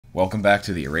Welcome back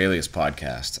to the Aurelius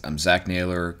Podcast. I'm Zach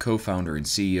Naylor, co-founder and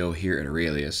CEO here at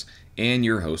Aurelius, and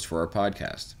your host for our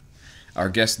podcast. Our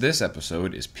guest this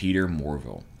episode is Peter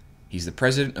Morville. He's the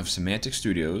president of Semantic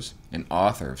Studios and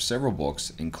author of several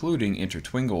books, including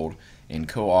Intertwingled, and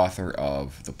co-author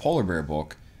of the Polar Bear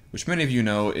book, which many of you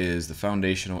know is the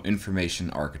foundational information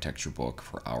architecture book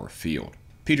for our field.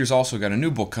 Peter's also got a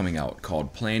new book coming out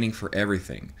called Planning for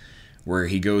Everything, where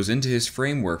he goes into his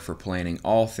framework for planning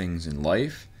all things in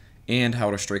life and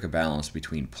how to strike a balance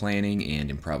between planning and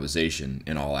improvisation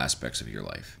in all aspects of your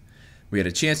life. We had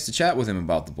a chance to chat with him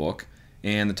about the book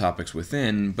and the topics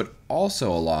within, but also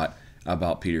a lot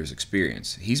about Peter's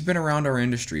experience. He's been around our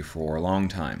industry for a long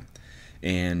time,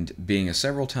 and being a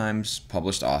several times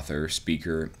published author,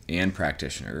 speaker, and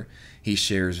practitioner, he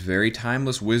shares very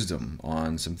timeless wisdom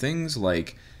on some things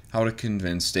like how to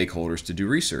convince stakeholders to do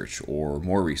research or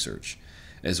more research,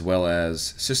 as well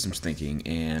as systems thinking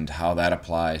and how that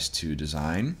applies to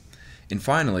design. And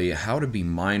finally, how to be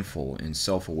mindful and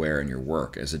self-aware in your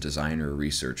work as a designer,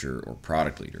 researcher, or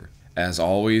product leader. As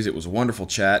always, it was a wonderful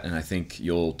chat, and I think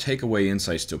you'll take away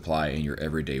insights to apply in your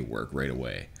everyday work right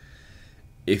away.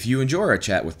 If you enjoy our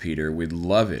chat with Peter, we'd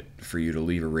love it for you to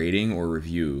leave a rating or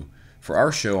review for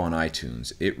our show on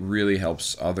iTunes. It really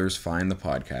helps others find the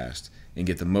podcast and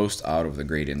get the most out of the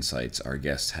great insights our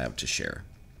guests have to share.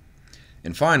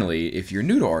 And finally, if you're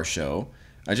new to our show,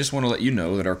 I just want to let you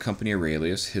know that our company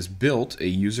Aurelius has built a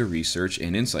user research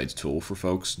and insights tool for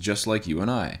folks just like you and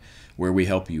I, where we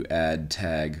help you add,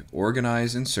 tag,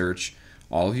 organize, and search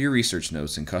all of your research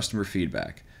notes and customer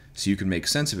feedback so you can make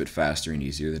sense of it faster and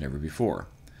easier than ever before.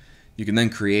 You can then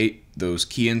create those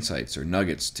key insights or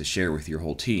nuggets to share with your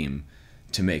whole team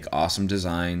to make awesome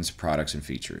designs, products, and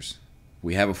features.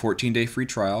 We have a 14-day free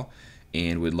trial,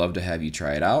 and we'd love to have you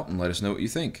try it out and let us know what you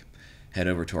think. Head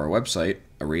over to our website,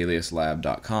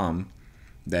 aureliuslab.com.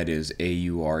 That is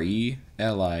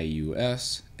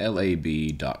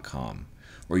AURELIUSLAB.com.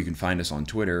 Or you can find us on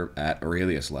Twitter at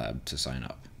AureliusLab to sign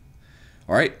up.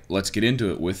 All right, let's get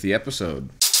into it with the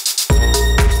episode.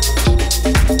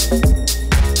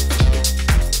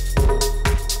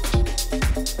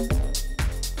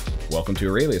 Welcome to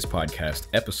Aurelius Podcast,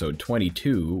 episode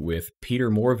 22 with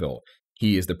Peter Morville.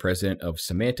 He is the president of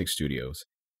Semantic Studios,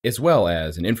 as well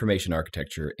as an information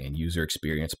architecture and user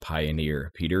experience pioneer.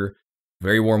 Peter,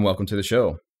 very warm welcome to the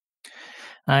show.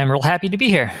 I'm real happy to be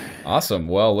here. Awesome.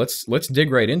 Well, let's dig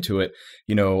right into it.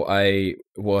 You know, I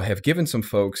will have given some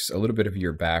folks a little bit of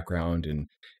your background and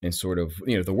sort of,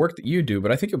 the work that you do,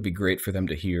 but I think it would be great for them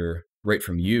to hear right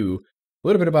from you a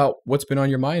little bit about what's been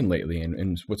on your mind lately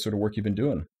and what sort of work you've been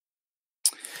doing.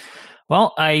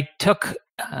 Well, I took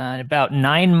about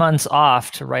 9 months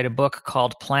off to write a book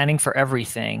called Planning for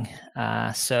Everything.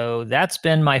 So that's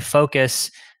been my focus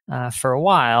for a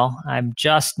while. I'm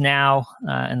just now,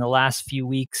 in the last few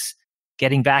weeks,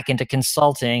 getting back into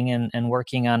consulting and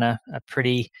working on a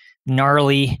pretty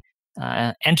gnarly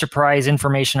enterprise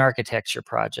information architecture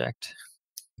project.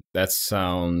 That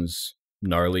sounds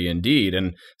gnarly indeed,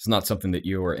 and it's not something that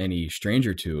you are any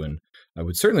stranger to, and I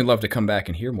would certainly love to come back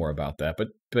and hear more about that, but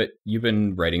you've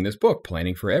been writing this book,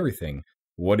 Planning for Everything.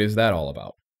 What is that all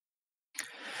about?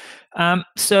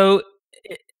 So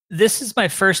this is my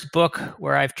first book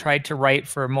where I've tried to write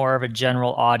for more of a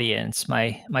general audience.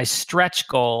 My stretch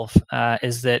goal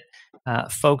is that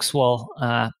folks will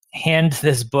hand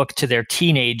this book to their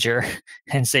teenager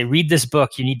and say, read this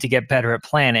book, you need to get better at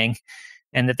planning,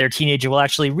 and that their teenager will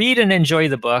actually read and enjoy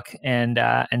the book and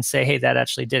say, hey, that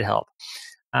actually did help.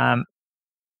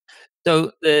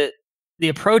 So the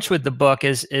approach with the book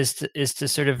is to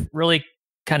sort of really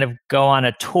kind of go on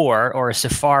a tour or a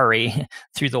safari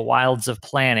through the wilds of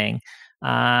planning.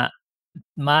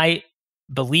 My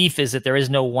belief is that there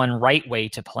is no one right way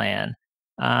to plan,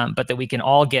 but that we can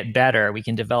all get better. We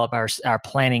can develop our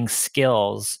planning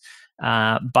skills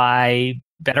by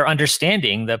better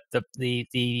understanding the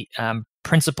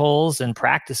principles and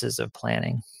practices of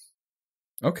planning.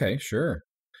 Okay, sure.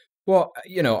 Well,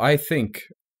 I think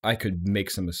I could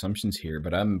make some assumptions here,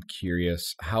 but I'm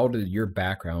curious, how did your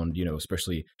background,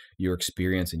 especially your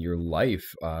experience in your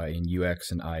life in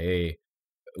UX and IA,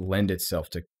 lend itself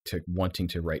to wanting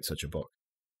to write such a book?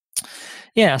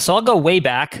 Yeah, so I'll go way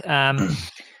back.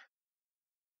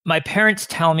 My parents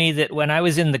tell me that when I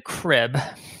was in the crib,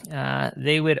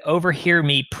 they would overhear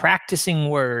me practicing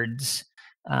words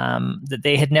that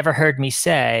they had never heard me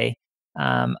say.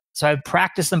 So I would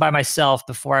practice them by myself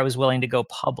before I was willing to go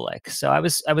public. So I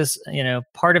was,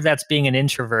 part of that's being an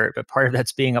introvert, but part of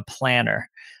that's being a planner.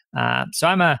 So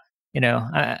I'm a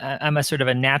sort of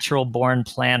a natural born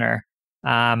planner.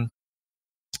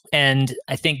 And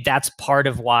I think that's part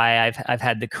of why I've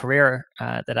had the career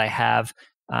that I have,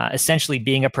 essentially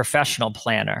being a professional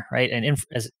planner, right? And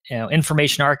as you know,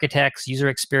 information architects, user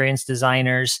experience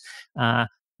designers, uh,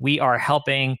 we are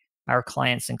helping our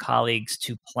clients and colleagues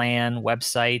to plan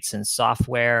websites and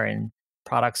software and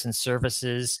products and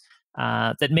services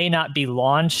that may not be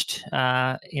launched,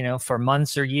 for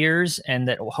months or years, and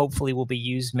that hopefully will be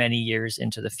used many years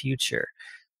into the future.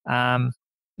 Um,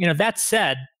 that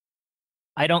said,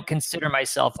 I don't consider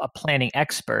myself a planning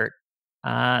expert.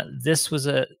 This was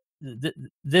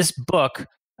this book.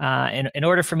 In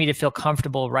order for me to feel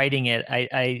comfortable writing it,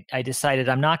 I decided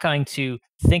I'm not going to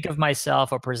think of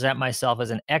myself or present myself as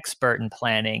an expert in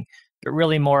planning, but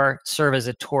really more serve as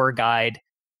a tour guide,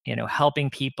 helping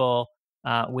people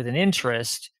with an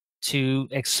interest to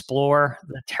explore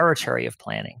the territory of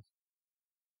planning.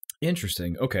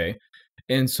 Interesting. Okay.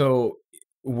 And so,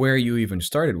 where you even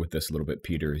started with this a little bit,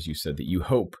 Peter, is you said that you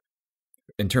hope,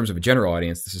 in terms of a general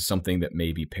audience, this is something that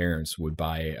maybe parents would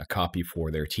buy a copy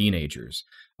for their teenagers.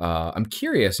 I'm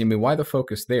curious. I mean, why the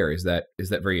focus there? Is that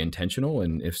very intentional?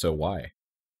 And if so, why?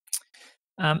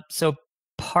 So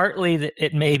partly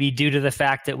it may be due to the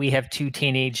fact that we have two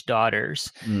teenage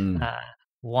daughters. Mm, Uh,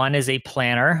 One is a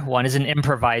planner, one is an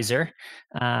improviser.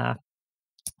 Uh,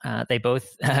 they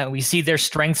both we see their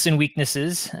strengths and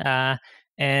weaknesses,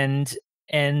 and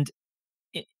and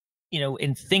i-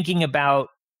 in thinking about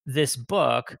this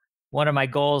book, one of my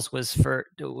goals was for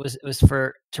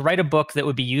to write a book that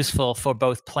would be useful for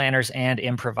both planners and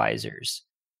improvisers.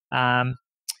 Um,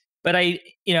 but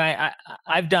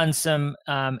I've done some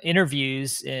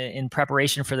interviews in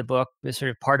preparation for the book.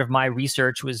 Sort of part of my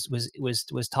research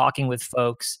was talking with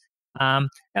folks, and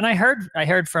I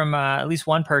heard from at least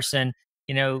one person,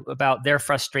 about their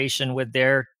frustration with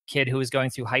their kid who was going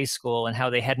through high school and how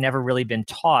they had never really been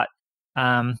taught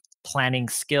planning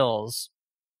skills,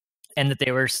 and that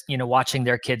they were watching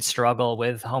their kids struggle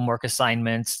with homework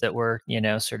assignments that were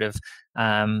sort of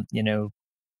um, you know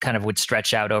kind of would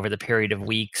stretch out over the period of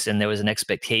weeks, and there was an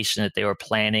expectation that they were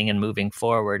planning and moving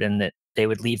forward, and that they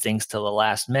would leave things till the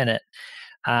last minute.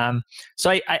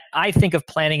 So I think of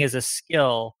planning as a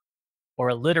skill or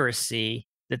a literacy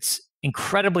that's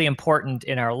incredibly important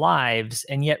in our lives,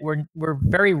 and yet we're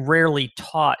very rarely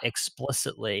taught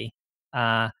explicitly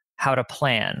uh, how to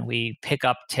plan. We pick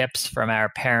up tips from our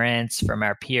parents, from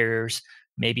our peers,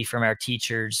 maybe from our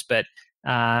teachers, but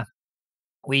uh,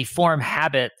 we form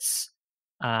habits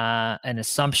and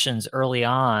assumptions early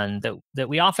on that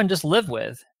we often just live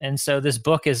with. And so this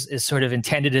book is sort of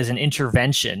intended as an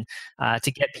intervention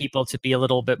to get people to be a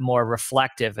little bit more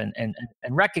reflective, and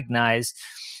recognize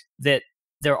that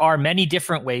there are many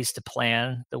different ways to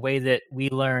plan. The way that we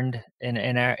learned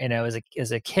in our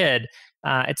as a kid,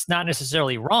 it's not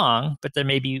necessarily wrong, but there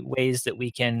may be ways that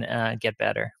we can get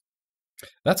better.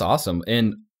 that's awesome.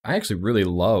 And I actually really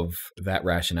love that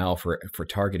rationale for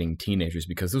targeting teenagers,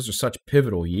 because those are such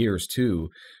pivotal years too,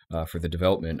 for the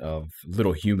development of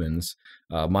little humans.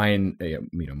 Mine,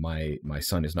 my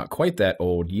son is not quite that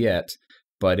old yet,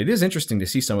 but it is interesting to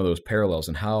see some of those parallels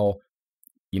and how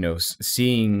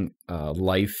seeing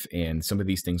life and some of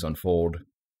these things unfold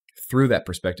through that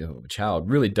perspective of a child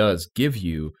really does give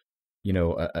you,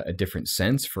 a different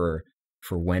sense for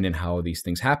when and how these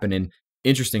things happen. And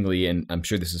interestingly, and I'm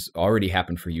sure this has already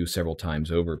happened for you several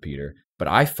times over, Peter, but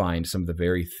I find some of the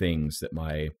very things that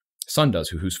my son does,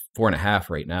 who's 4.5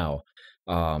 right now.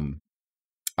 Um,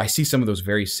 I see some of those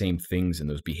very same things and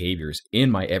those behaviors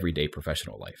in my everyday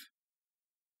professional life.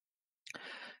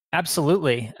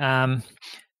 Absolutely.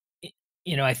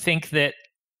 I think that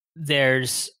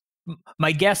there's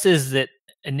my guess is that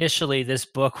initially this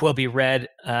book will be read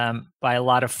by a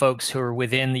lot of folks who are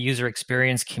within the user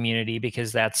experience community,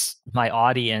 because that's my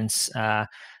audience.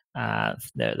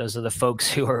 Those are the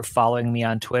folks who are following me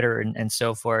on Twitter and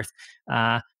so forth.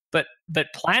 Uh, but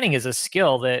planning is a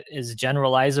skill that is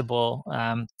generalizable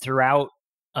throughout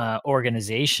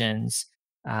organizations,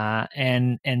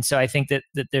 and so I think that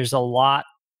there's a lot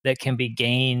that can be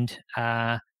gained.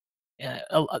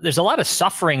 There's a lot of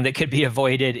suffering that could be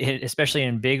avoided, especially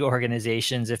in big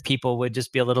organizations, if people would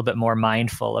just be a little bit more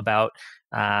mindful about,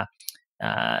 uh,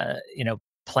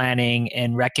 planning,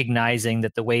 and recognizing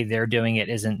that the way they're doing it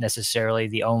isn't necessarily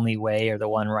the only way or the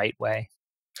one right way.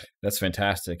 That's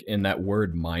fantastic. And that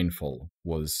word mindful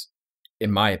was,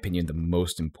 in my opinion, the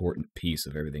most important piece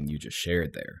of everything you just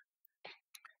shared there.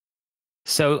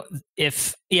 So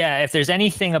if there's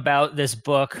anything about this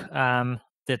book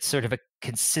that's sort of a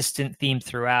consistent theme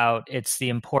throughout, it's the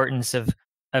importance of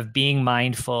being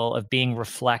mindful, of being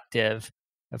reflective,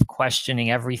 of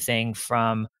questioning everything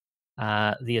from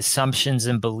the assumptions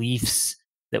and beliefs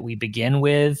that we begin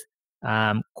with,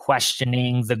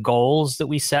 questioning the goals that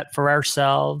we set for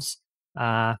ourselves.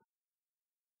 I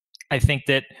think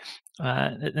that,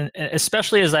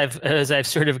 especially as I've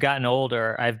sort of gotten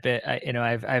older,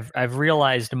 I've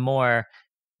realized more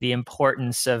the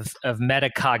importance of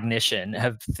metacognition,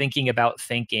 of thinking about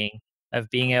thinking, of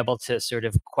being able to sort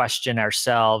of question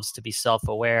ourselves, to be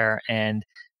self-aware, and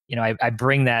I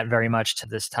bring that very much to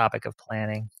this topic of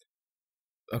planning.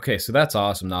 Okay, so that's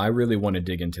awesome. Now, I really want to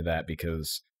dig into that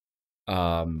because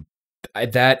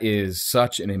that is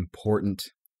such an important,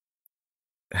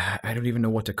 I don't even know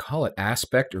what to call it,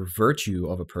 aspect or virtue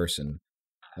of a person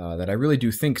that I really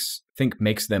do think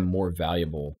makes them more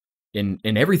valuable in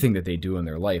everything that they do in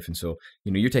their life. And so,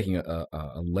 you're taking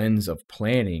a lens of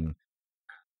planning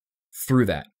through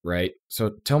that, right?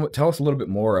 So tell us a little bit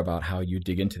more about how you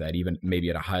dig into that, even maybe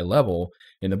at a high level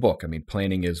in the book. I mean,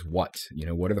 planning is what?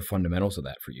 What are the fundamentals of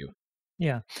that for you?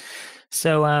 Yeah.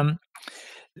 So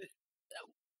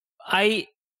I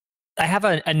I have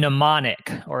a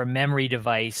mnemonic or a memory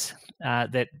device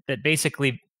that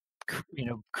basically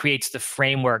creates the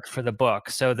framework for the book.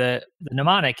 So the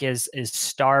mnemonic is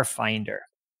Star-Finder,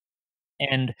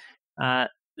 and uh,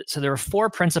 so there are four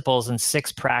principles and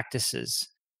six practices.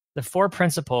 The four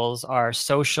principles are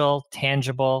social,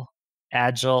 tangible,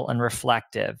 agile, and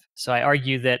reflective. So I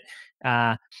argue that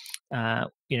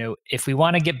if we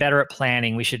want to get better at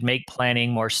planning, we should make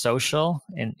planning more social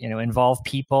and involve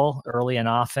people early and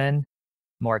often,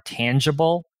 more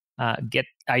tangible, get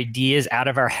ideas out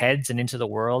of our heads and into the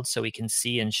world so we can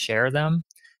see and share them.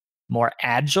 More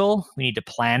agile, we need to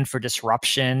plan for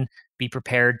disruption, be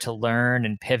prepared to learn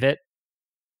and pivot.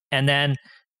 And then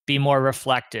be more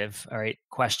reflective, all right,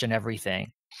 question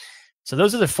everything. So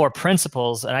those are the four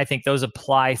principles, and I think those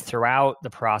apply throughout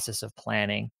the process of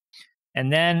planning.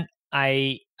 And then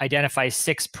I identify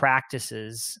six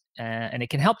practices, and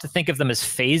it can help to think of them as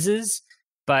phases,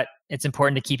 but it's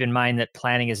important to keep in mind that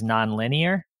planning is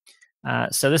nonlinear.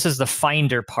 So this is the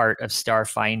finder part of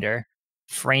Star-Finder: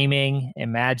 framing,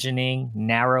 imagining,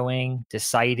 narrowing,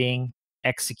 deciding,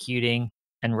 executing,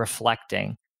 and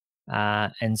reflecting.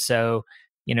 And so,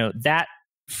 that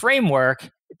framework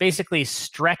basically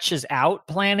stretches out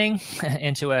planning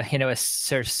into a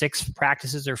sort of six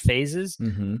practices or phases,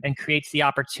 Mm-hmm. and creates the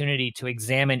opportunity to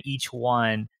examine each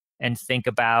one and think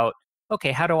about,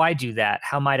 okay, how do I do that?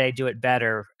 How might I do it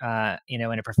better, in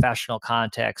a professional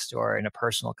context or in a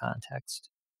personal context?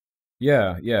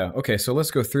 Yeah, yeah. Okay, so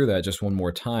let's go through that just one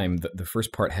more time. The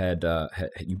first part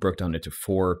you broke down into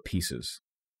four pieces.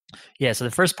 Yeah, so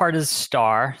the first part is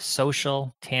STAR: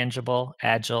 social, tangible,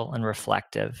 agile, and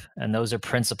reflective. And those are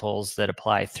principles that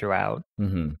apply throughout.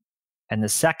 Mm-hmm. And the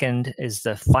second is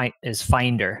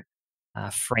Finder: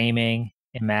 framing,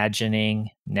 imagining,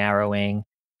 narrowing,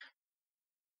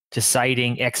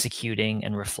 deciding, executing,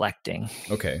 and reflecting.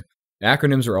 Okay.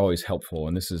 Acronyms are always helpful,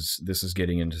 and this is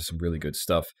getting into some really good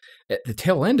stuff. At the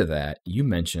tail end of that, you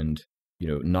mentioned,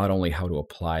 not only how to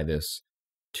apply this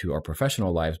to our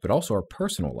professional lives, but also our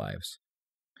personal lives.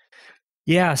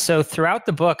 Yeah, so throughout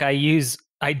the book,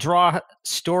 I draw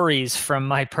stories from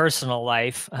my personal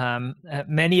life.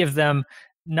 Many of them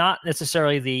not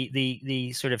necessarily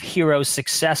the sort of hero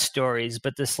success stories,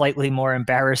 but the slightly more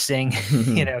embarrassing,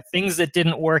 things that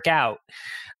didn't work out.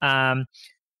 Um,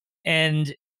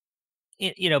 and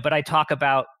but I talk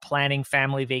about planning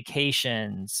family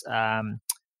vacations,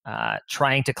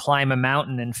 trying to climb a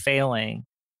mountain and failing,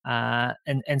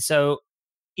 and so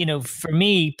for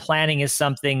me, planning is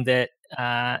something that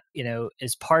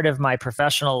is part of my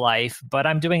professional life, but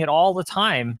I'm doing it all the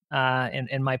time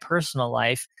in my personal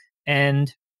life,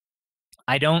 and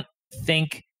I don't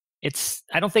think it's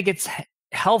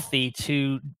healthy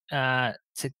to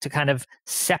kind of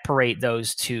separate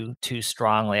those two too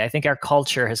strongly. I think our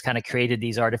culture has kind of created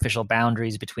these artificial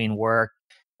boundaries between work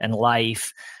and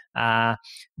life,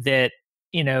 that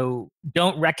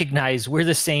don't recognize we're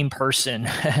the same person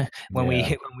when we Yeah,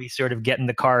 when we sort of get in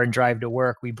the car and drive to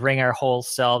work. We bring our whole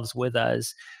selves with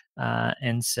us,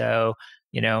 and so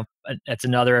that's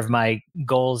another of my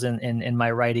goals in my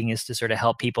writing, is to sort of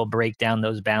help people break down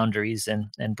those boundaries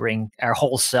and bring our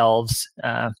whole selves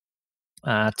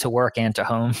to work and to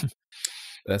home.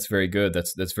 that's very good.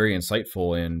 That's very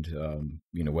insightful, and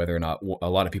whether or not a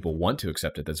lot of people want to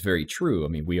accept it, that's very true. I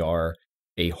mean, we are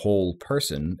a whole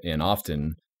person, and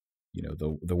often,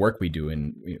 the work we do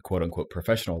in quote unquote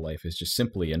professional life is just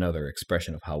simply another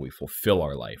expression of how we fulfill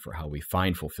our life or how we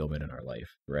find fulfillment in our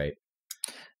life, right?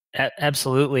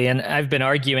 Absolutely. And I've been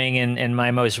arguing in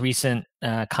my most recent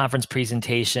conference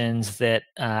presentations that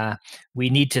we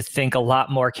need to think a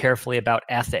lot more carefully about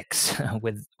ethics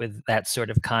with that sort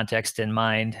of context in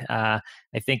mind. I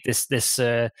think this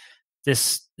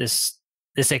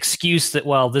this excuse that,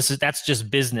 well, that's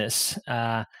just business,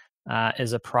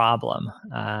 is a problem.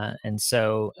 And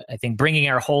so I think bringing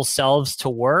our whole selves to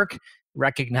work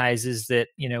recognizes that,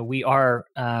 we are,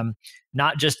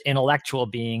 not just intellectual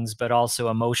beings but also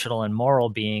emotional and moral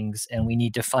beings, and we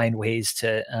need to find ways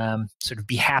to, sort of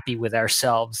be happy with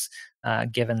ourselves,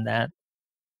 given that.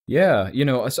 Yeah,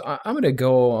 so I'm going to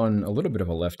go on a little bit of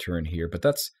a left turn here, but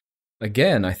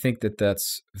again, I think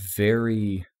that's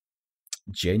very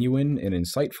genuine and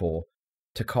insightful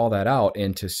to call that out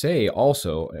and to say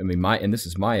also, I mean, and this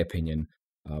is my opinion,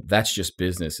 that's just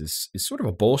business is sort of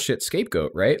a bullshit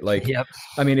scapegoat, right? Like, Yep.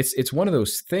 I mean, it's one of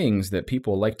those things that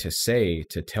people like to say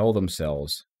to tell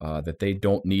themselves that they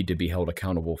don't need to be held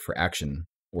accountable for action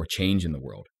or change in the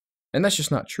world. And that's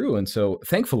just not true. And so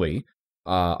thankfully,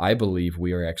 I believe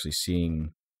we are actually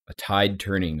seeing a tide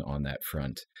turning on that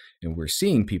front. And we're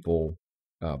seeing people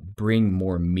bring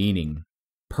more meaning,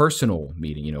 personal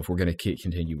meaning, if we're going to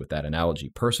continue with that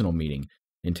analogy, personal meaning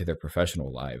into their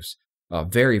professional lives,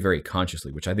 very, very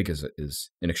consciously, which I think is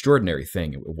an extraordinary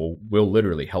thing. It will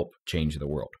literally help change the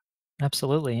world.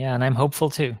 Absolutely. Yeah. And I'm hopeful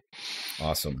too.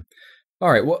 Awesome.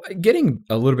 All right. Well, getting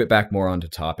a little bit back more onto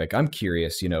topic, I'm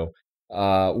curious,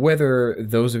 whether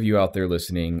those of you out there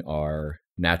listening are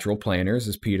natural planners,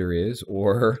 as Peter is,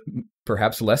 or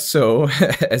perhaps less so,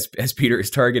 as Peter is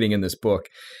targeting in this book.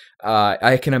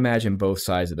 I can imagine both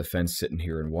sides of the fence sitting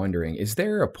here and wondering, is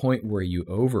there a point where you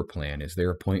overplan? Is there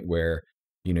a point where,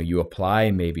 you apply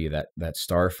maybe that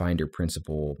S.T.A.R.F.I.N.D.E.R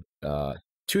principle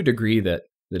to a degree that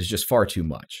is just far too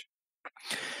much?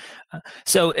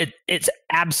 So it's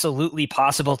absolutely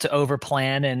possible to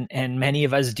overplan, and many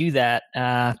of us do that.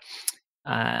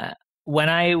 When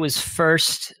I was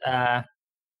first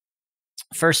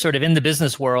sort of in the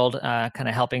business world, kind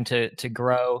of helping to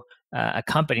grow a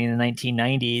company in the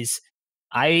 1990s,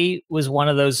 I was one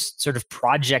of those sort of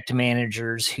project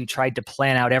managers who tried to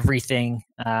plan out everything,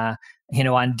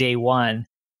 on day one.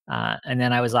 And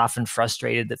then I was often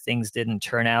frustrated that things didn't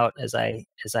turn out as I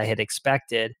had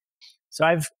expected.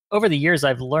 So over the years,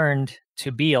 I've learned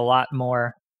to be a lot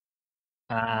more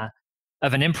uh,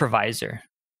 of an improviser.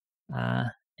 Uh,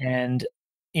 and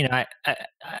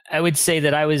I would say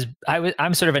that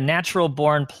I'm sort of a natural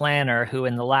born planner who,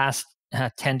 in the last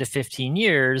 10 to 15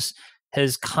 years,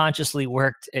 has consciously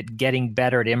worked at getting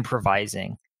better at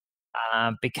improvising,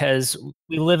 because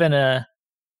we live in an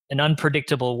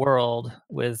unpredictable world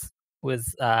with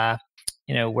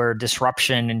where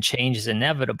disruption and change is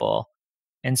inevitable.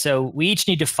 And so we each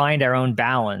need to find our own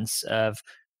balance of,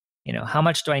 how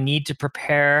much do I need to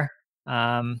prepare,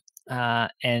 and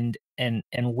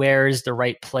where is the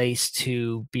right place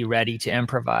to be ready to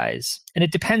improvise. And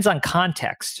it depends on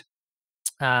context.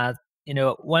 One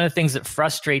of the things that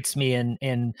frustrates me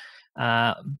in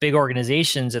big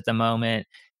organizations at the moment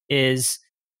is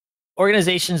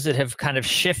organizations that have kind of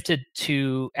shifted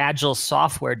to agile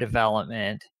software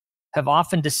development have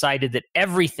often decided that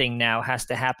everything now has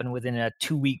to happen within a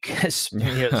 2-week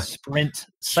sprint Sure.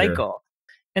 cycle.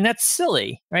 And that's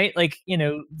silly, right? Like,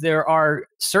 there are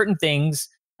certain things,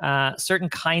 certain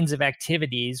kinds of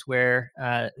activities where,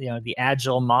 the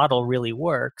agile model really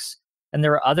works. And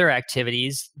there are other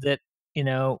activities that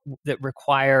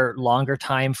require longer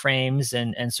time frames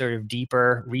and sort of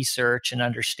deeper research and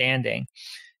understanding.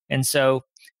 And so,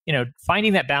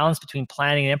 finding that balance between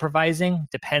planning and improvising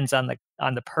depends on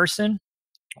the person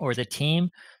or the team,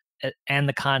 and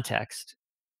the context.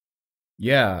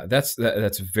 Yeah, that's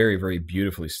very, very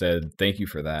beautifully said. Thank you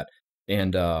for that.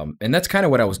 And that's kind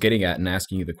of what I was getting at and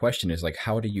asking you the question is like,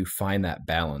 how do you find that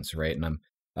balance, right? And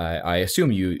I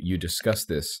assume you discuss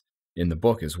this in the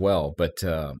book as well. But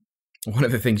one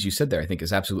of the things you said there, I think,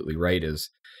 is absolutely right. Is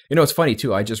it's funny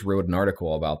too. I just wrote an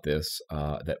article about this,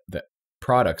 that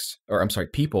products, or I'm sorry,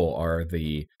 people are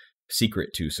the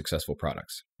secret to successful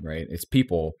products, right? It's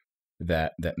people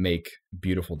that make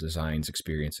beautiful designs,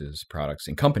 experiences, products,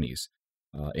 and companies.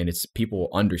 And it's people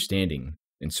understanding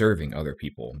and serving other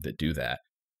people that do that.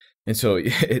 And so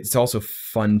it's also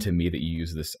fun to me that you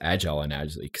use this agile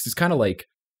analogy, because it's kind of like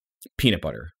peanut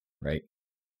butter, right?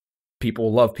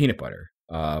 People love peanut butter,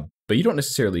 but you don't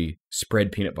necessarily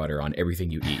spread peanut butter on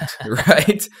everything you eat,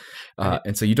 right? Right.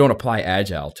 And so you don't apply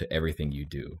agile to everything you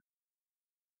do.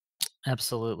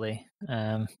 Absolutely.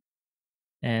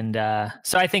 And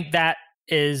so I think that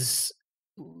is,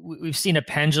 we've seen a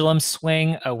pendulum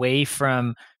swing away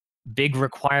from big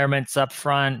requirements up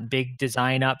front, big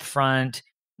design up front,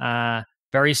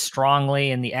 very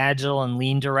strongly in the Agile and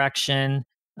Lean direction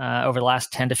over the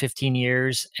last 10 to 15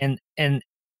 years. And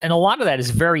a lot of that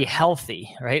is very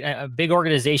healthy, right? Big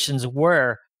organizations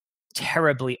were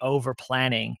terribly over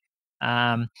planning.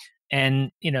 And,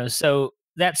 so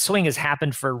that swing has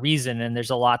happened for a reason, and there's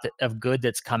a lot of good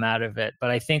that's come out of it.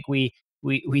 But I think we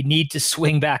need to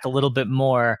swing back a little bit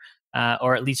more,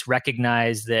 or at least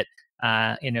recognize that,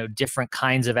 different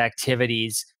kinds of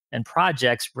activities and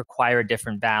projects require a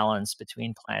different balance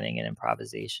between planning and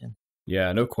improvisation.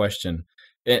 Yeah, no question.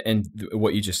 And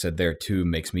what you just said there too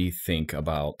makes me think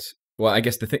about. Well, I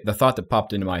guess the thought that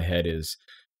popped into my head is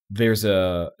there's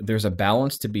a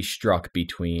balance to be struck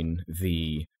between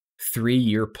the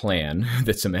 3-year plan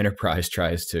that some enterprise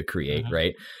tries to create, Mhm.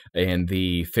 right, and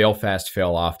the fail fast,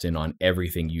 fail often on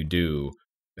everything you do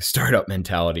startup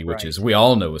mentality, which is Right. we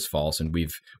all know is false, and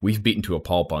we've beaten to a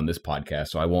pulp on this podcast,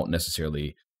 so I won't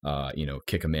necessarily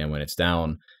kick a man when it's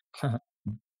down.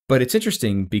 But it's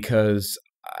interesting because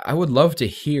I would love to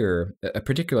hear,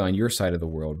 particularly on your side of the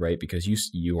world, right? Because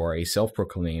you are a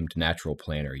self-proclaimed natural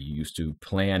planner. You used to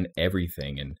plan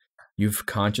everything, and you've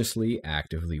consciously,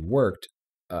 actively worked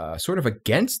sort of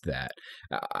against that.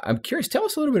 I'm curious. Tell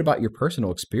us a little bit about your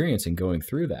personal experience in going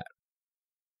through that.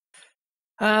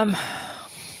 Um,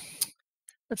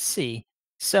 let's see.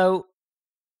 So,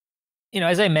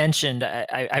 as I mentioned,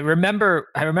 I remember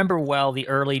well the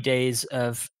early days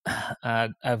of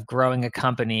growing a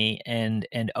company and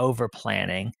over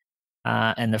planning,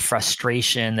 and the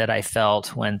frustration that I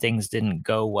felt when things didn't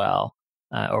go well,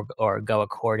 or go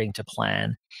according to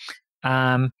plan.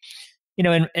 Um,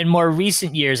 in more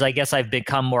recent years, I guess I've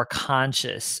become more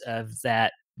conscious of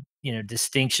that,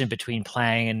 distinction between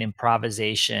planning and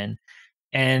improvisation.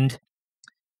 And,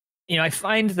 I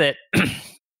find that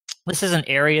this is an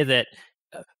area that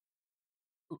uh,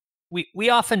 we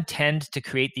often tend to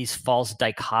create these false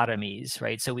dichotomies,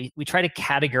 right? So we try to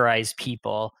categorize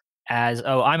people as,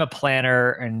 oh, I'm a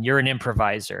planner and you're an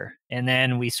improviser, and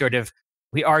then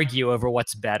we argue over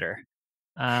what's better.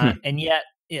 And yet,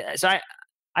 yeah, so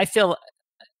I feel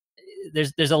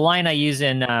there's a line I use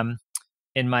in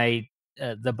my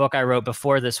the book I wrote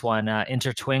before this one,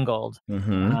 Intertwingled,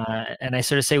 Mm-hmm. and I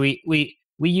sort of say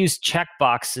we use check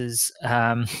boxes,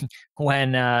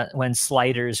 when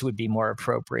sliders would be more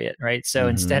appropriate, right? So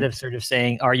instead Mm-hmm. of sort of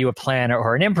saying, "Are you a planner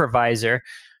or an improviser?"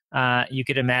 You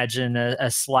could imagine a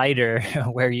slider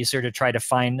where you sort of try to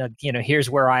find, here's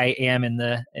where I am in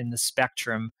the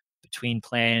spectrum between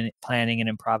planning and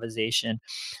improvisation.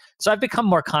 So I've become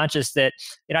more conscious that,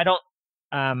 I don't.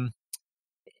 Um,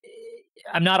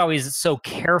 I'm not always so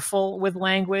careful with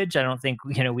language. I don't think,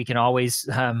 we can always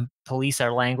police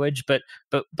our language, but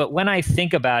when I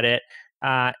think about it,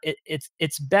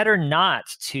 it's better not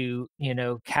to,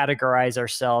 categorize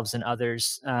ourselves and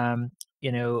others,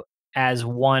 you know as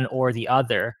one or the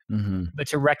other, Mm-hmm. but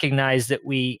to recognize that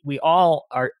we all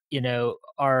are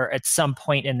at some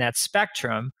point in that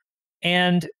spectrum,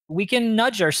 and we can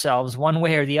nudge ourselves one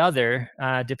way or the other,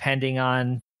 depending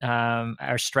on,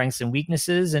 our strengths and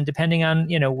weaknesses, and depending on,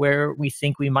 where we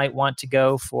think we might want to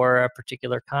go for a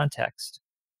particular context.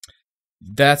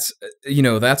 That's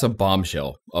a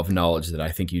bombshell of knowledge that I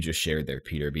think you just shared there,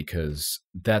 Peter, because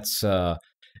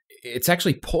it's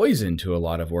actually poison to a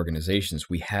lot of organizations.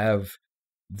 We have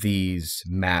these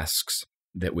masks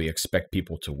that we expect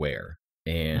people to wear,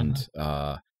 and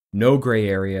Mhm. no gray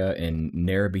area and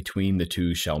ne'er between the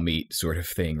two shall meet sort of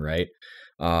thing, right?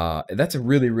 That's a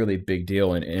really, really big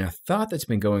deal. And a thought that's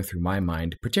been going through my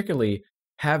mind, particularly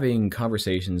having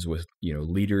conversations with,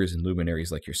 leaders and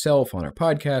luminaries like yourself on our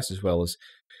podcast, as well as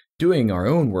doing our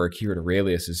own work here at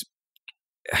Aurelius, is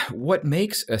what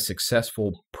makes a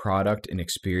successful product and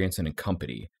experience in a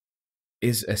company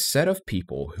is a set of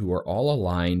people who are all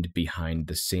aligned behind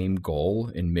the same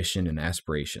goal and mission and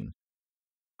aspiration,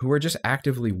 who are just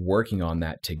actively working on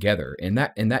that together. And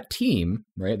that team,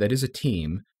 right? That is a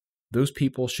team. Those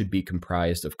people should be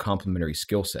comprised of complementary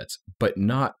skill sets, but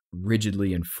not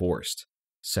rigidly enforced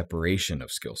separation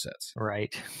of skill sets.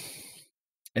 Right.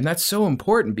 And that's so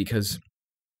important because,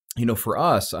 for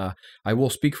us, I will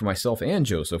speak for myself and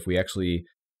Joseph. We actually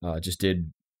just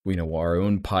did, our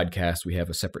own podcast. We have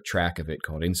a separate track of it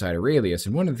called Inside Aurelius.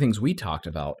 And one of the things we talked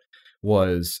about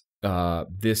was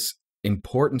this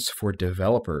importance for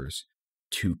developers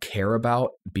to care about,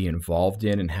 be involved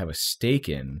in, and have a stake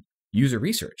in user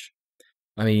research.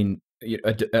 I mean,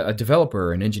 a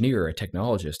developer, an engineer, a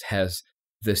technologist has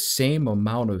the same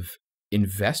amount of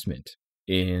investment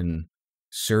in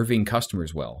serving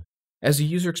customers well as a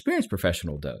user experience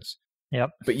professional does. Yep.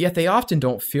 But yet they often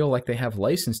don't feel like they have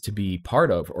license to be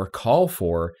part of or call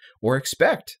for or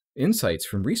expect insights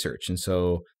from research. And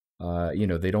so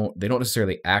they don't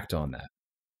necessarily act on that.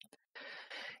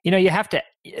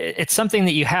 It's something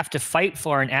that you have to fight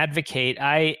for and advocate.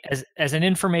 As an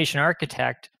information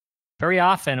architect, very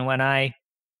often when I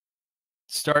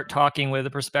start talking with a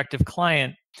prospective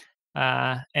client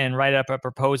and write up a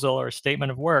proposal or a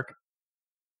statement of work,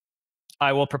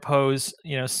 I will propose,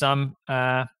 some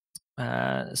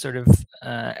sort of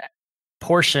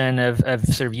portion of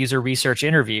sort of user research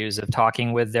interviews, of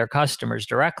talking with their customers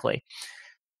directly.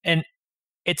 And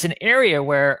it's an area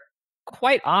where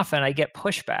quite often I get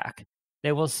pushback.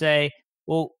 They will say,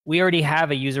 well, we already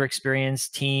have a user experience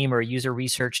team or a user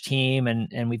research team,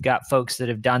 and we've got folks that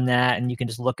have done that, and you can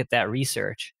just look at that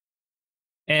research.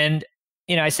 And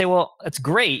I say, well, that's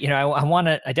great.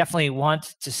 I definitely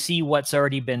want to see what's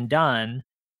already been done.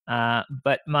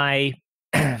 But my,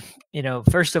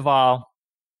 first of all,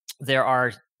 there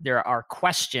are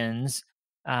questions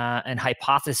and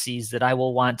hypotheses that I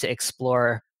will want to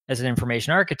explore as an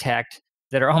information architect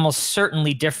that are almost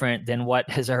certainly different than what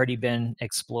has already been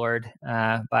explored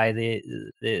by the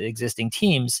existing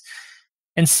teams.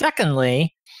 And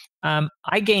secondly,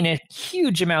 I gain a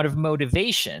huge amount of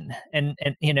motivation, and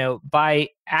by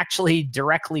actually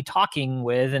directly talking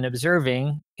with and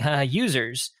observing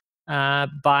users.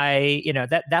 That's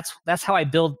how I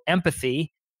build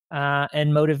empathy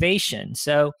and motivation.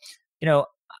 So,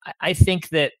 I think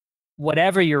that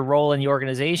whatever your role in the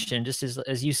organization, just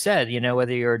as you said,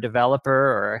 whether you're a developer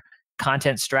or a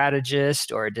content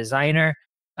strategist or a designer,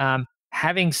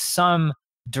 having some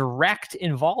direct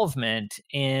involvement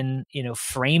in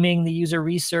framing the user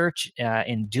research,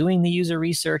 in doing the user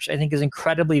research, I think is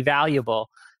incredibly valuable.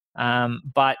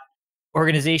 But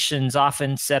organizations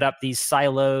often set up these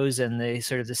silos and the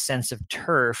sort of the sense of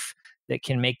turf that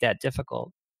can make that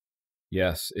difficult.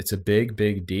 Yes, it's a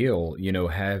big deal,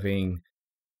 having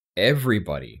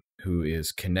everybody who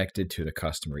is connected to the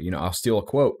customer. I'll steal a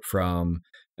quote from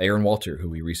Aaron Walter, who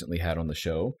we recently had on the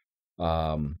show.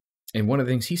 And one of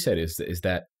the things he said is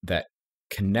that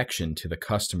connection to the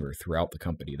customer throughout the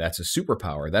company. That's a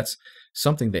superpower. That's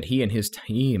something that he and his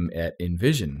team at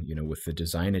Envision, with the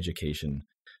design education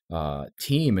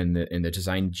team and the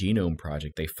design genome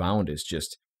project, they found is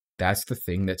just, that's the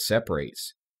thing that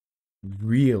separates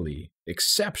really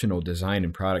exceptional design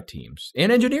and product teams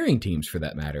and engineering teams, for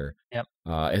that matter, Yep.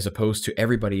 As opposed to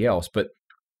everybody else. But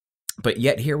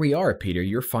yet here we are, Peter.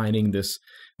 You're finding this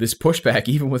pushback,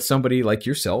 even with somebody like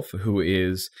yourself, who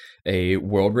is a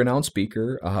world-renowned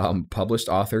speaker, published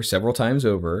author several times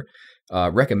over,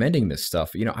 recommending this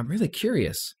stuff. I'm really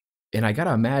curious, and I got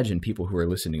to imagine people who are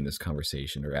listening to this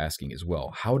conversation are asking as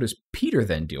well, how does Peter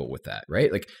then deal with that,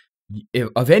 right? Like,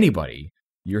 of anybody,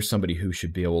 you're somebody who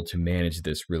should be able to manage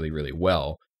this really, really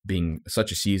well, being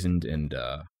such a seasoned and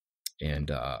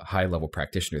high-level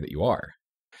practitioner that you are.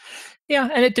 Yeah,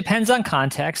 and it depends on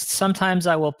context. Sometimes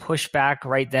I will push back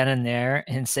right then and there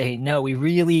and say, no, I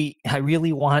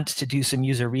really want to do some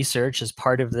user research as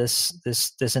part of this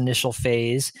initial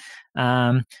phase.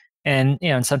 And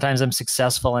sometimes I'm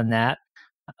successful in that.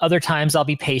 Other times I'll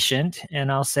be patient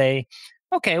and I'll say,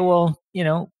 okay, well,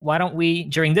 why don't we,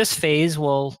 during this phase,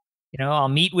 I'll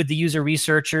meet with the user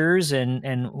researchers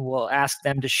and we'll ask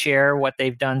them to share what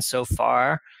they've done so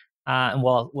far. And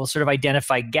we'll sort of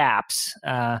identify gaps,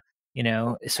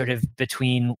 sort of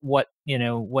between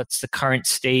what's the current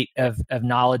state of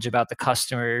knowledge about the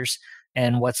customers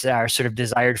and what's our sort of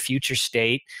desired future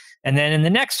state. And then in the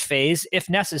next phase, if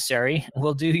necessary,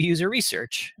 we'll do user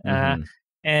research. Mm-hmm.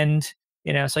 And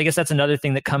so I guess that's another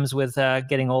thing that comes with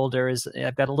getting older, is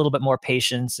I've got a little bit more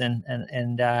patience, and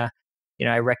I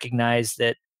recognize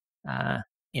that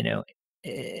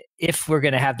if we're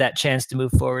going to have that chance to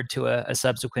move forward to a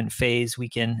subsequent phase, we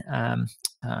can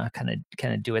kind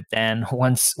of do it then,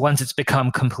 once it's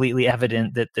become completely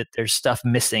evident that there's stuff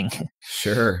missing.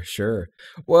 Sure.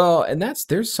 Well, and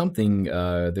there's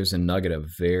a nugget of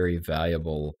very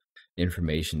valuable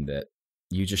information that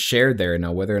you just shared there.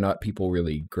 Now, whether or not people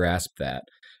really grasp that,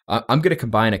 I'm going to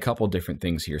combine a couple different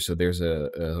things here. So there's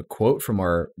a quote from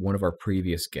one of our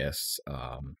previous guests,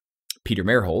 Peter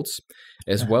Morville,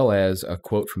 as well as a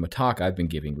quote from a talk I've been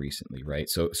giving recently, right?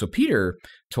 So Peter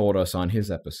told us on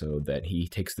his episode that he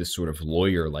takes this sort of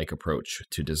lawyer-like approach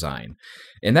to design.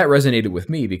 And that resonated with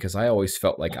me because I always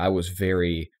felt like I was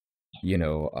very,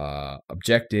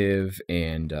 objective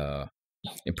and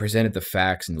presented the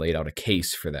facts and laid out a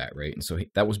case for that, right? And so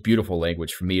that was beautiful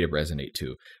language for me to resonate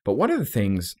to. But one of the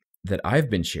things that I've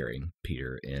been sharing,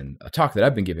 Peter, in a talk that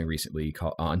I've been giving recently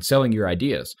on selling your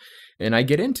ideas, and I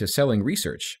get into selling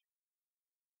research.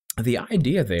 The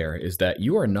idea there is that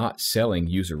you are not selling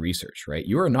user research, right?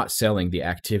 You are not selling the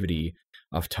activity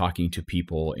of talking to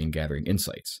people and gathering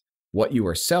insights. What you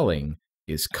are selling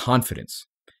is confidence.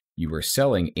 You are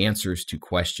selling answers to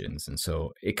questions. And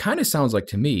so it kind of sounds like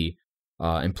to me,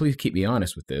 and please keep me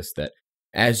honest with this, that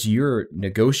as you're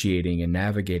negotiating and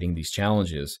navigating these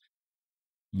challenges,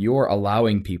 you're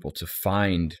allowing people to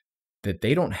find that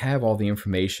they don't have all the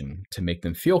information to make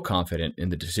them feel confident in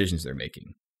the decisions they're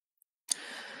making.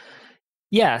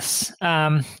 Yes.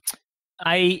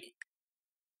 I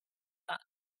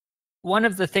One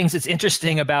of the things that's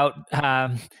interesting about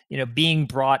being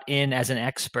brought in as an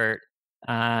expert,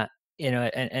 and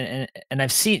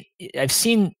I've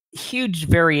seen huge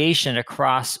variation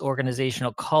across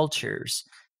organizational cultures.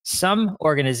 Some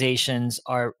organizations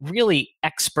are really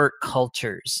expert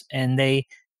cultures, and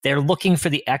they're looking for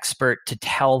the expert to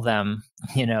tell them,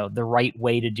 the right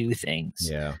way to do things.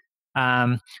 Yeah.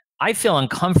 I feel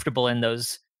uncomfortable in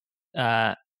those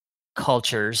uh,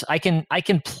 cultures. I can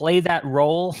play that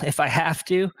role if I have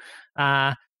to,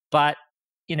 but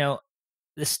you know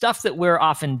the stuff that we're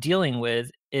often dealing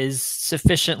with is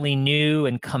sufficiently new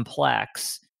and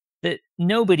complex that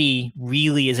nobody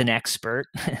really is an expert.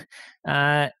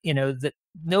 That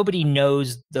nobody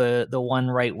knows the one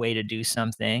right way to do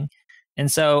something,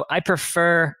 and so I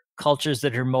prefer cultures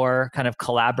that are more kind of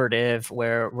collaborative,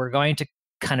 where we're going to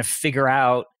kind of figure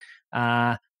out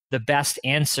the best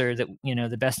answer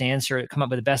come up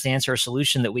with the best answer or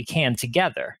solution that we can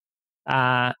together.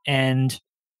 And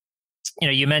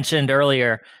you mentioned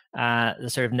earlier the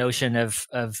sort of notion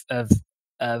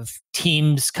of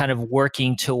teams kind of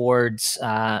working towards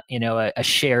a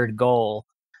shared goal.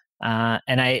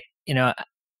 And I you know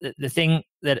the thing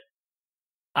that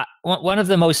one of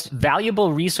the most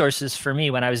valuable resources for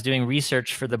me when I was doing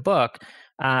research for the book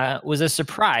was a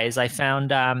surprise. I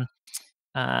found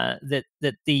that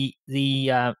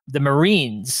the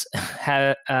Marines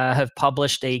have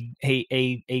published a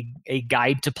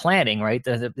guide to planning. Right,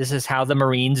 this is how the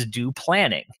Marines do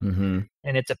planning, and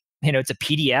it's a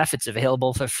PDF. It's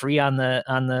available for free on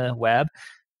the web,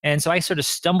 and so I sort of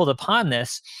stumbled upon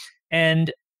this,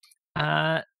 and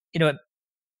I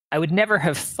would never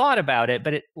have thought about it,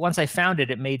 but once I found it,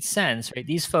 it made sense. Right,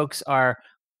 these folks are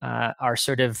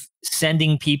sort of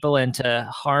sending people into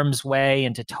harm's way,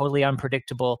 into totally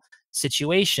unpredictable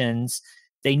situations.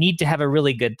 They need to have a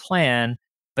really good plan,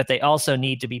 but they also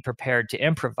need to be prepared to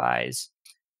improvise.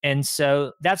 And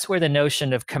so that's where the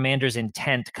notion of commander's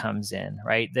intent comes in,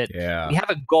 right? That we have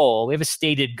a goal, we have a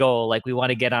stated goal, like we want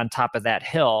to get on top of that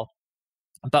hill,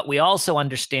 but we also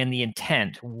understand the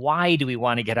intent. Why do we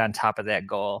want to get on top of that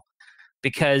goal?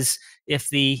 Because if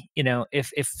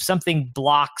if something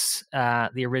blocks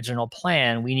the original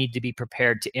plan, we need to be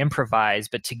prepared to improvise,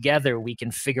 but together we can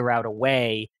figure out a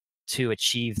way to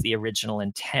achieve the original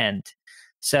intent.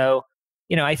 So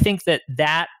I think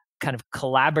that kind of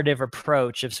collaborative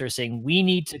approach of sort of saying we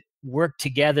need to work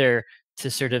together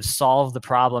to sort of solve the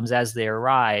problems as they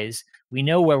arise. We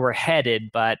know where we're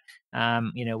headed, but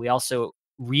we also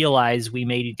realize we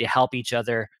may need to help each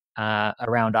other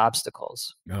around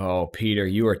obstacles. Oh, Peter,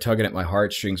 you are tugging at my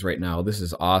heartstrings right now. This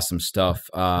is awesome stuff.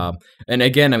 And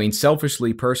again, I mean,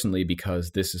 selfishly, personally,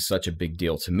 because this is such a big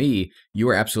deal to me, you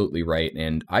are absolutely right.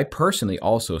 And I personally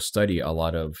also study a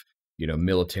lot of,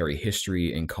 military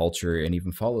history and culture, and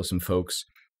even follow some folks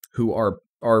who are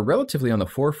relatively on the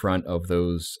forefront of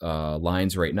those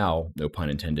lines right now, no pun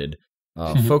intended.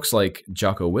 Folks like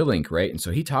Jocko Willink, right? And so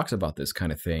he talks about this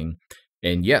kind of thing.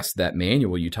 And yes, that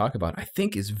manual you talk about, I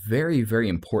think is very, very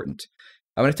important.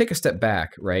 I'm going to take a step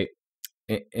back, right?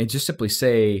 And just simply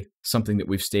say something that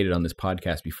we've stated on this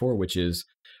podcast before, which is,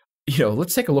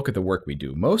 let's take a look at the work we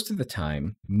do. Most of the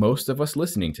time, most of us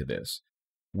listening to this,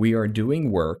 we are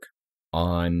doing work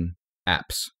on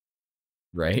apps,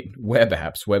 right? Web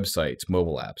apps, websites,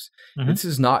 mobile apps. This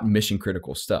is not mission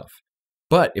critical stuff.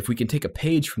 But if we can take a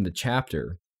page from the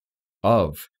chapter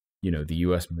of the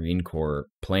U.S. Marine Corps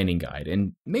planning guide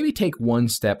and maybe take one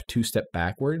step, two step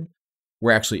backward,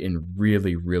 we're actually in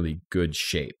really, really good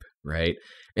shape, right?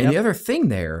 And the other thing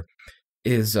there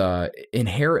is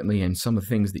inherently in some of the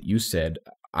things that you said,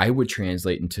 I would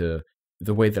translate into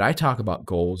the way that I talk about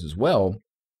goals as well,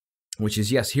 which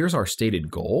is, yes, here's our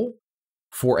stated goal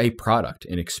for a product,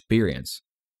 an experience.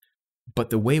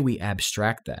 But the way we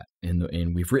abstract that,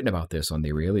 and we've written about this on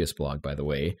the Aurelius blog, by the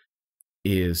way,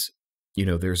 is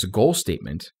there's a goal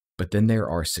statement, but then there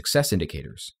are success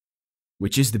indicators,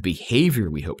 which is the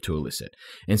behavior we hope to elicit.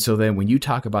 And so then when you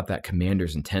talk about that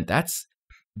commander's intent, that's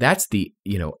the,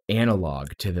 analog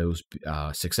to those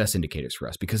success indicators for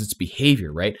us, because it's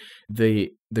behavior, right?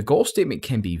 The goal statement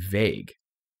can be vague,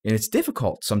 and it's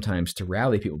difficult sometimes to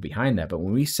rally people behind that. But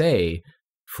when we say,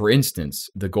 for instance,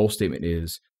 the goal statement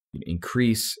is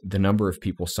increase the number of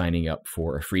people signing up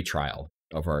for a free trial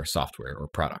of our software or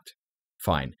product.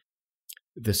 Fine.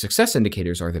 The success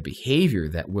indicators are the behavior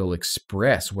that will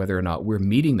express whether or not we're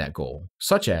meeting that goal,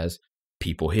 such as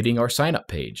people hitting our sign-up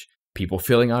page, people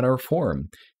filling out our form,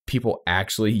 people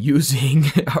actually using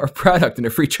our product in a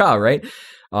free trial, right?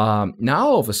 Now,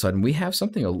 all of a sudden, we have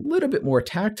something a little bit more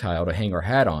tactile to hang our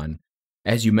hat on.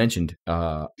 As you mentioned,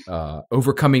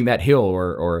 overcoming that hill,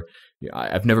 or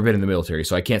I've never been in the military,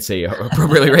 so I can't say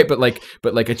appropriately, right? But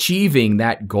like achieving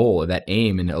that goal, that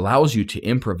aim, and it allows you to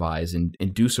improvise and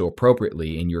do so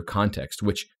appropriately in your context,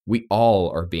 which we all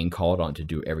are being called on to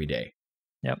do every day.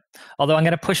 Yep. Although I'm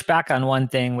going to push back on one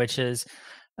thing, which is,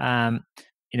 so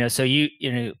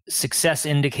success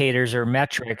indicators or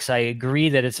metrics. I agree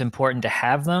that it's important to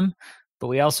have them, but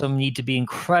we also need to be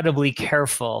incredibly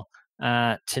careful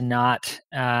to not,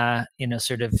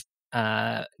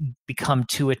 become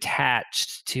too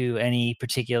attached to any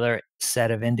particular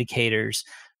set of indicators.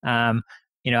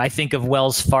 I think of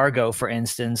Wells Fargo, for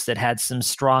instance, that had some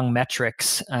strong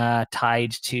metrics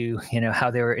tied to,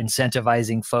 how they were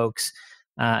incentivizing folks,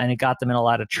 and it got them in a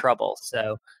lot of trouble.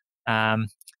 So,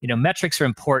 metrics are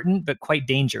important, but quite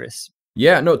dangerous.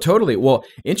 Yeah, no, totally. Well,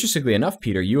 interestingly enough,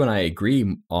 Peter, you and I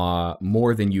agree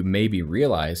more than you maybe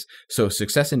realize. So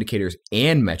success indicators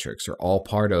and metrics are all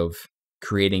part of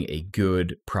creating a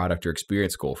good product or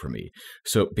experience goal for me.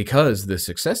 So because the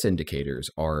success indicators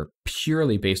are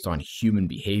purely based on human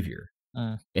behavior,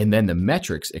 and then the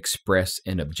metrics express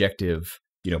an objective,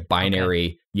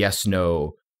 binary yes,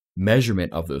 no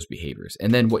measurement of those behaviors.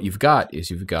 And then what you've got is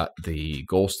you've got the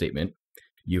goal statement,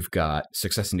 you've got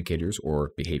success indicators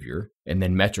or behavior, and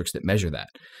then metrics that measure that.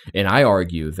 And I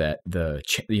argue that the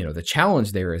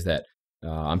challenge there is that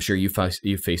I'm sure you faced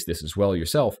this as well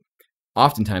yourself.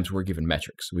 Oftentimes we're given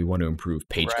metrics. We want to improve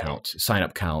page count, sign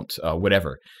up count,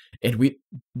 whatever. And we,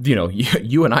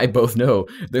 you and I both know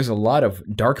there's a lot of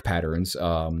dark patterns,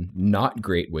 not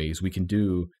great ways we can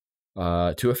do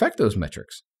to affect those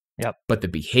metrics. Yep. But the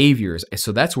behaviors,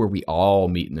 so that's where we all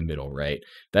meet in the middle, right?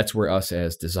 That's where us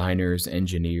as designers,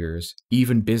 engineers,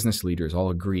 even business leaders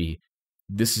all agree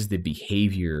this is the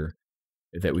behavior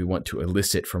that we want to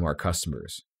elicit from our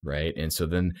customers, right? And so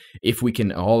then if we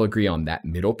can all agree on that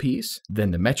middle piece, then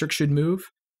the metric should move,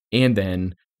 and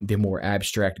then the more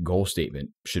abstract goal statement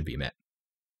should be met.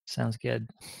 Sounds good.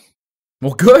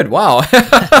 Well, good. Wow,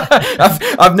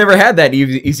 I've never had that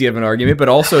easy of an argument, but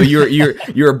also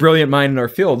you're a brilliant mind in our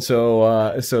field,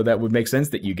 so that would make sense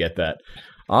that you get that.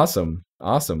 Awesome.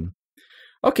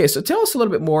 Okay, so tell us a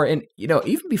little bit more, and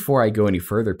even before I go any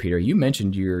further, Peter, you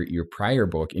mentioned your prior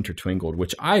book, Intertwingled,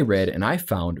 which I read and I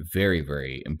found very,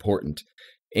 very important.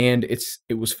 And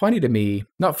it was funny to me,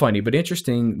 not funny, but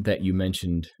interesting that you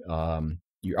mentioned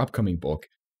your upcoming book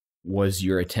was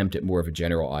your attempt at more of a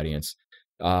general audience.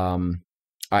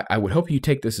 I would hope you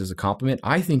take this as a compliment.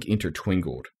 I think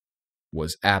Intertwingled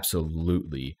was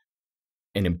absolutely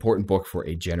an important book for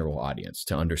a general audience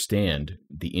to understand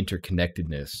the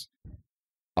interconnectedness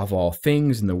of all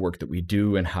things and the work that we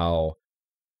do, and how,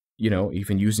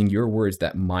 even using your words,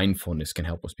 that mindfulness can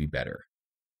help us be better.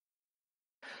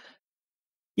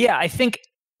 Yeah, I think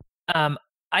of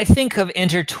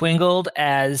Intertwingled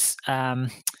as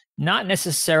not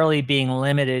necessarily being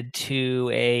limited to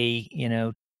a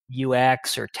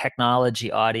UX or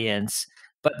technology audience,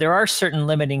 but there are certain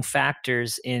limiting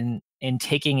factors in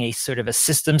taking a sort of a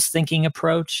systems thinking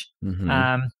approach.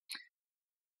 Mm-hmm.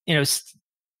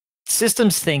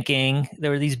 Systems thinking,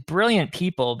 there were these brilliant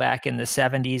people back in the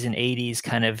 70s and 80s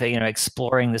kind of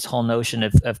exploring this whole notion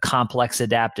of complex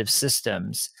adaptive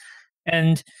systems,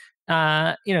 and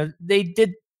they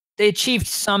achieved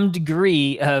some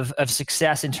degree of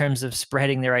success in terms of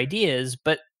spreading their ideas,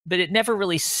 but it never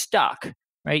really stuck.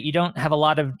 Right? You don't have a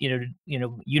lot of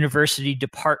university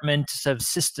departments of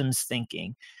systems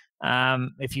thinking.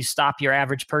 If you stop your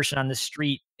average person on the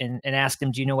street and ask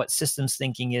them, do you know what systems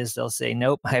thinking is? They'll say,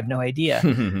 nope, I have no idea.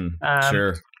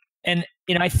 Sure. And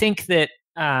I think that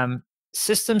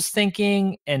systems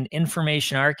thinking and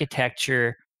information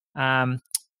architecture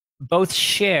both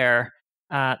share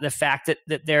the fact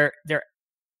that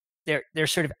they're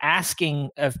sort of asking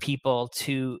of people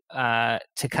to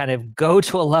kind of go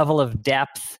to a level of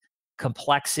depth,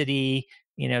 complexity,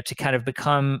 to kind of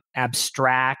become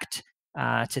abstract,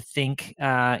 to think,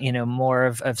 more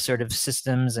of sort of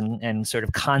systems and sort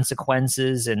of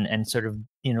consequences and sort of,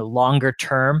 longer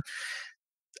term.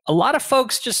 A lot of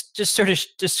folks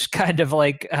just kind of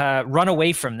like run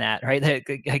away from that, right?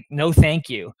 Like, no, thank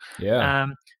you. Yeah.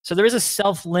 So there is a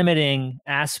self-limiting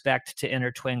aspect to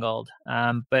Intertwingled,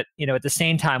 but at the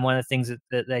same time, one of the things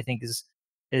that I think is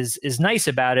is nice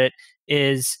about it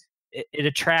is it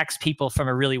attracts people from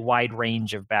a really wide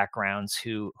range of backgrounds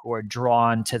who are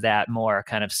drawn to that more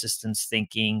kind of systems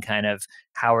thinking, kind of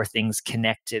how are things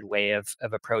connected way of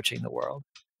approaching the world.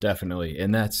 Definitely.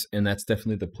 And that's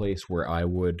definitely the place where I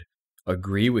would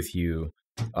agree with you,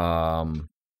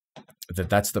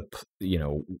 that's the,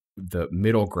 the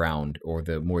middle ground, or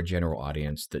the more general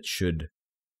audience that should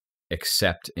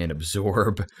accept and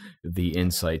absorb the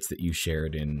insights that you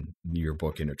shared in your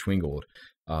book, Intertwingled.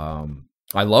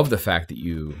 I love the fact that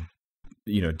you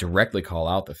directly call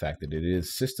out the fact that it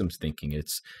is systems thinking.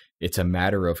 It's a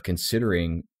matter of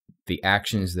considering the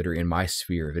actions that are in my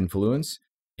sphere of influence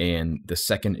and the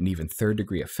second and even third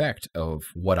degree effect of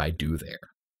what I do there.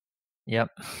 Yep.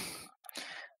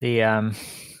 The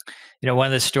one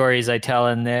of the stories I tell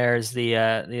in there is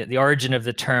the origin of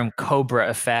the term Cobra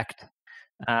effect,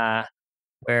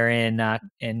 wherein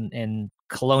in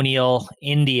colonial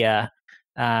India,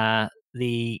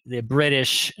 the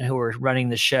British who were running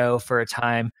the show for a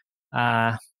time,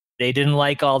 they didn't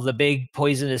like all the big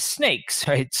poisonous snakes,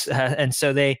 right? And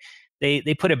so they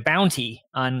put a bounty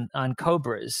on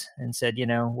cobras and said,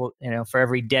 for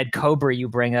every dead cobra you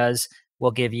bring us,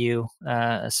 we'll give you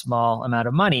a small amount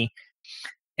of money.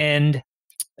 And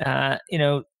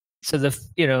so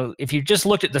if you just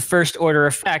looked at the first order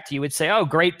effect, you would say, oh,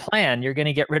 great plan, you're going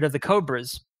to get rid of the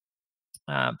cobras.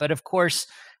 But of course,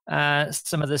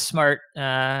 some of the smart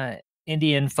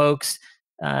Indian folks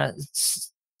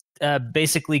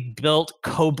basically built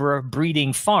cobra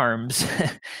breeding farms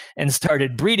and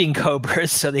started breeding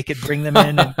cobras so they could bring them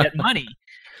in and get money.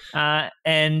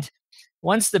 And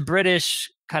once the British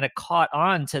kind of caught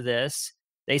on to this,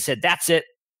 they said, that's it,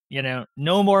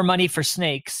 no more money for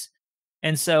snakes.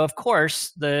 And so, of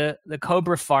course, the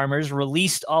cobra farmers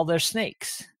released all their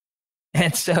snakes.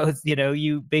 And so,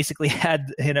 you basically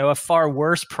had, a far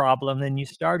worse problem than you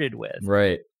started with.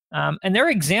 Right. And there are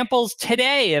examples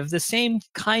today of the same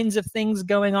kinds of things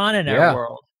going on in our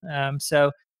world.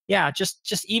 So, yeah,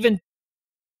 just even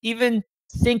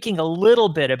thinking a little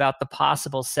bit about the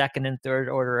possible second and third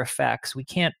order effects, we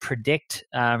can't predict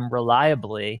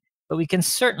reliably, but we can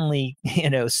certainly,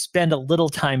 spend a little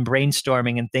time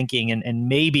brainstorming and thinking and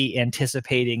maybe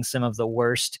anticipating some of the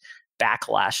worst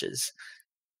backlashes.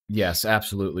 Yes,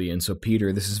 absolutely. And so,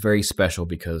 Peter, this is very special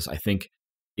because I think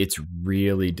it's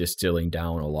really distilling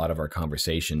down a lot of our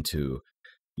conversation to,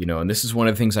 and this is one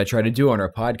of the things I try to do on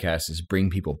our podcast is bring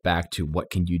people back to what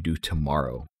can you do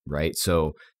tomorrow, right?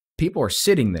 So people are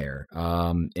sitting there,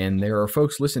 and there are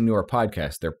folks listening to our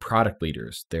podcast. They're product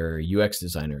leaders, they're UX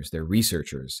designers, they're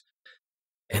researchers,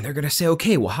 and they're going to say,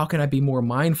 okay, well, how can I be more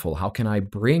mindful? How can I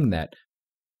bring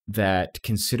that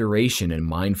consideration and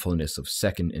mindfulness of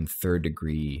second and third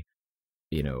degree,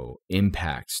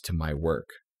 impacts to my work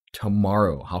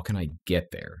tomorrow? How can I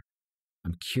get there?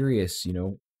 I'm curious,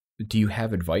 do you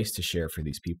have advice to share for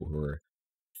these people who are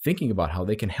thinking about how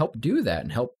they can help do that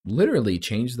and help literally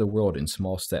change the world in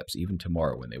small steps, even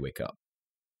tomorrow when they wake up?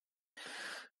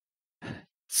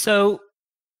 So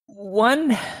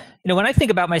when I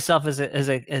think about myself as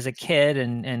a kid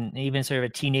and even sort of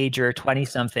a teenager,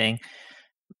 20-something,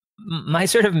 my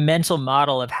sort of mental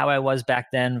model of how I was back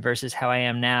then versus how I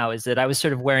am now is that I was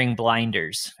sort of wearing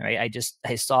blinders, right?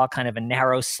 I saw kind of a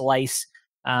narrow slice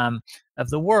of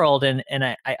the world, and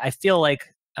I feel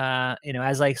like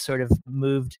as I sort of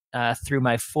moved through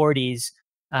my 40s,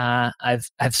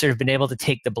 I've sort of been able to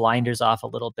take the blinders off a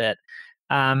little bit.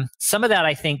 Some of that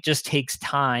I think just takes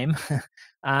time,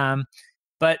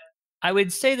 but I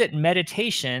would say that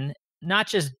meditation, not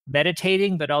just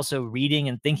meditating, but also reading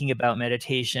and thinking about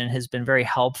meditation, has been very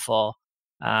helpful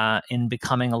in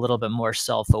becoming a little bit more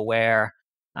self-aware.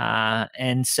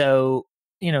 And so,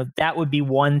 that would be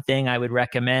one thing I would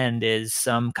recommend is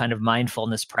some kind of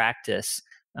mindfulness practice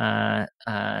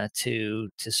to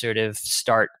sort of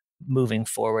start moving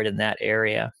forward in that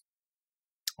area.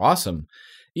 Awesome.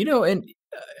 And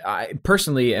I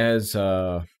personally, as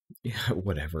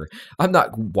whatever, I'm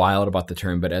not wild about the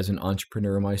term, but as an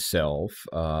entrepreneur myself,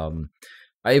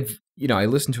 I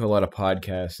listen to a lot of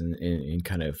podcasts and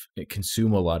kind of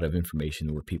consume a lot of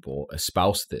information where people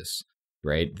espouse this,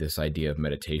 right? This idea of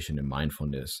meditation and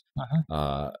mindfulness,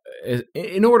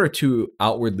 in order to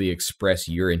outwardly express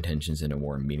your intentions in a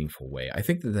more meaningful way. I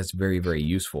think that that's very, very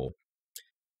useful.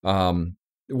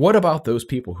 What about those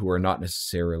people who are not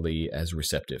necessarily as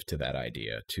receptive to that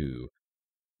idea, to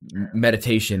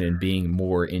meditation and being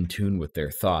more in tune with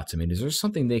their thoughts? I mean, is there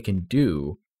something they can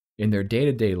do in their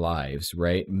day-to-day lives,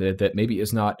 right, that maybe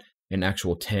is not an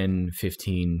actual 10,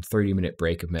 15, 30-minute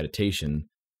break of meditation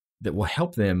that will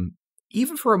help them,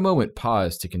 even for a moment,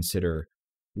 pause to consider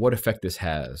what effect this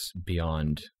has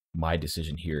beyond my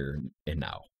decision here and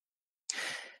now.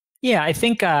 Yeah, I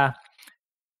think I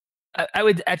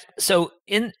would so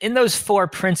in those four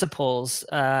principles,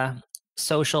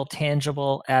 social,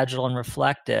 tangible, agile, and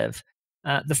reflective.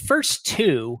 The first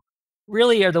two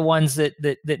really are the ones that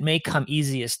may come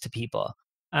easiest to people.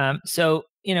 So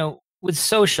with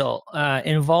social,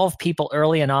 involve people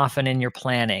early and often in your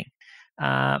planning.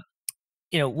 Uh,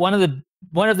 one of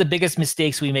the biggest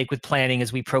mistakes we make with planning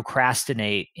is we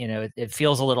procrastinate. It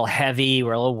feels a little heavy.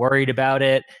 We're a little worried about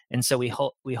it, and so we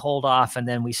hold off, and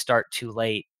then we start too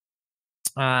late.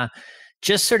 Uh,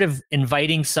 just sort of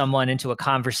inviting someone into a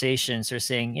conversation, sort of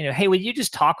saying, hey, would you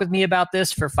just talk with me about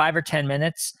this for 5 or 10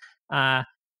 minutes? Kind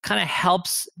of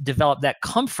helps develop that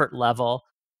comfort level.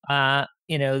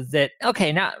 That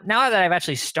okay, now that I've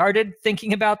actually started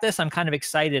thinking about this, I'm kind of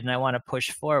excited and I want to push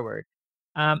forward.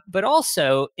 But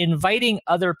also inviting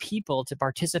other people to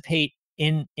participate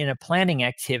in a planning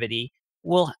activity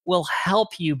will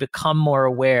help you become more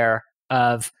aware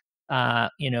of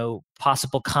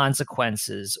possible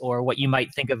consequences or what you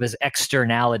might think of as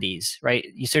externalities, right?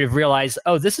 You sort of realize,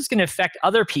 oh, this is going to affect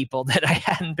other people that I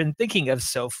hadn't been thinking of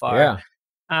so far. Yeah.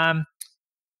 Um,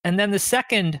 and then the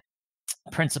second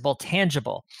principle,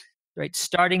 tangible, right?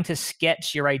 Starting to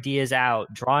sketch your ideas out,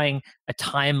 drawing a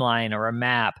timeline or a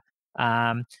map.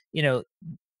 Um, you know,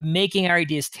 Making our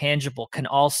ideas tangible can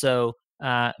also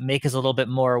make us a little bit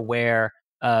more aware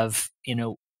of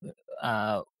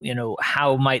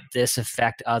how might this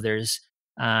affect others.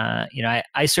 I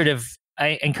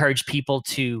encourage people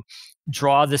to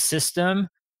draw the system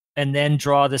and then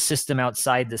draw the system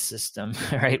outside the system.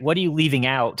 Right? What are you leaving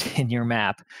out in your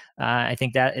map? I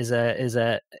think that is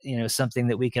a something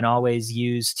that we can always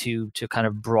use to kind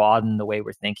of broaden the way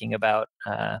we're thinking about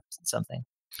something.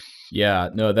 Yeah,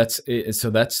 no, that's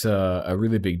a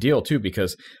really big deal too,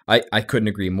 because I couldn't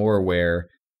agree more where,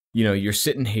 you're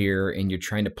sitting here and you're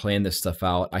trying to plan this stuff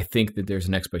out. I think that there's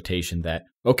an expectation that,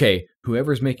 okay,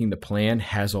 whoever's making the plan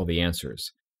has all the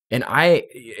answers. And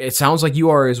it sounds like you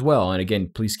are as well. And again,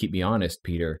 please keep me honest,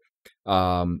 Peter.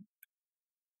 Um,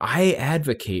 I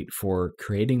advocate for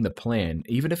creating the plan,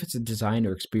 even if it's a design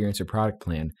or experience or product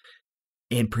plan,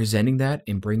 and presenting that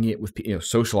and bringing it with,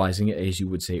 socializing it, as you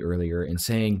would say earlier, and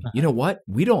saying, you know what,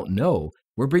 we don't know.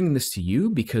 We're bringing this to you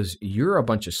because you're a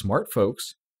bunch of smart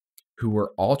folks who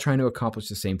are all trying to accomplish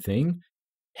the same thing.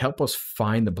 Help us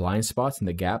find the blind spots and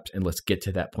the gaps, and let's get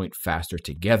to that point faster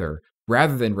together,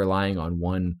 rather than relying on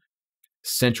one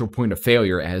central point of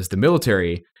failure, as the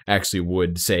military actually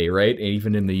would say, right?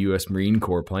 Even in the U.S. Marine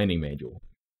Corps planning manual.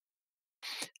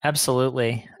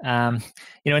 Absolutely. In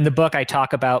the book, I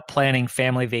talk about planning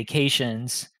family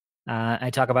vacations. I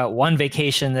talk about one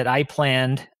vacation that I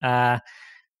planned. I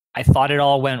thought it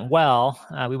all went well.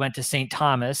 We went to St.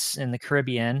 Thomas in the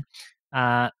Caribbean.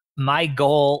 My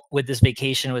goal with this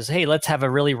vacation was, hey, let's have a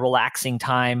really relaxing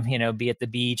time, be at the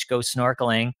beach, go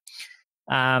snorkeling.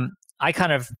 I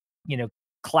kind of,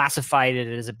 classified it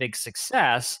as a big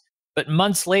success. But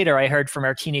months later, I heard from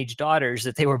our teenage daughters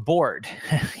that they were bored,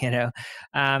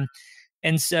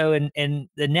 and so in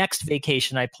the next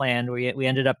vacation I planned, we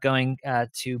ended up going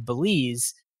to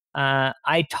Belize.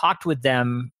 I talked with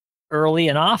them early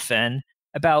and often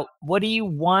about, what do you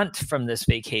want from this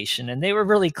vacation? And they were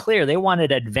really clear. They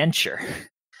wanted adventure.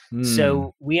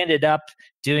 So we ended up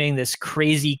doing this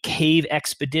crazy cave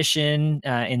expedition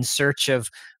in search of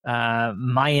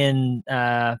Mayan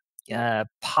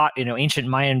ancient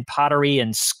Mayan pottery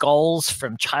and skulls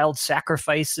from child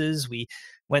sacrifices. We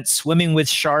went swimming with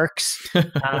sharks.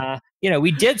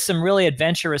 We did some really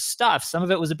adventurous stuff. Some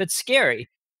of it was a bit scary,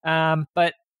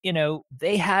 but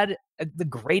they had the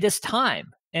greatest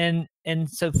time. And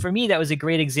so for me, that was a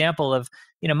great example of,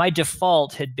 my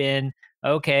default had been,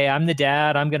 okay, I'm the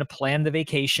dad, I'm going to plan the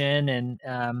vacation. And,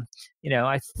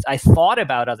 I thought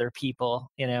about other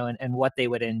people, and what they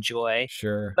would enjoy,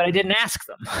 Sure. but I didn't ask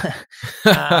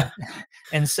them.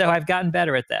 And so I've gotten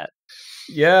better at that.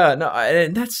 Yeah, no,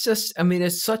 and that's just,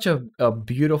 it's such a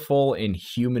beautiful and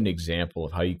human example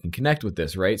of how you can connect with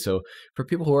this, right? So for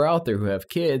people who are out there who have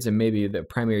kids and maybe the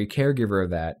primary caregiver of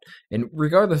that, and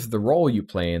regardless of the role you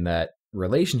play in that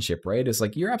relationship, right, is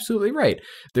like, you're absolutely right.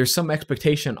 There's some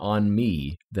expectation on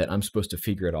me that I'm supposed to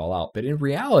figure it all out. But in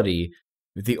reality,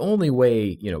 the only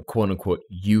way, quote unquote,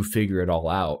 you figure it all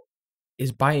out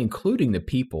is by including the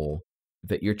people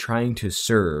that you're trying to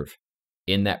serve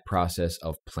in that process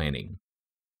of planning.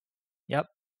 Yep.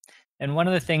 And one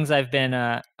of the things I've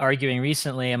been arguing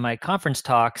recently in my conference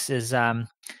talks is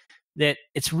that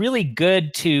it's really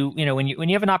good to, when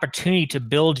you have an opportunity to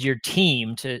build your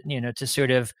team, to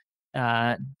sort of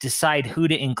decide who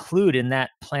to include in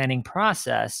that planning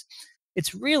process,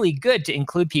 it's really good to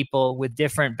include people with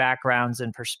different backgrounds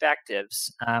and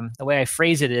perspectives. The way I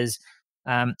phrase it is,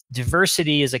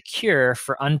 diversity is a cure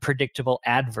for unpredictable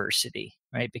adversity,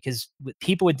 right? Because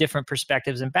people with different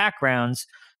perspectives and backgrounds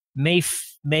may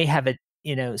have a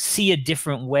see a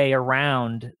different way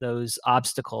around those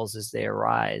obstacles as they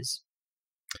arise.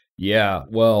 Yeah,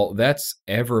 well, that's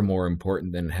ever more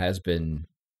important than it has been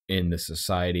in the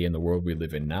society and the world we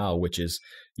live in now, which is,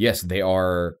 yes, they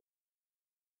are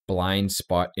blind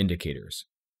spot indicators.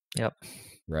 Yep.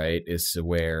 Right? Is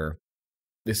where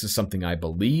this is something I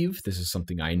believe, this is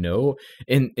something I know,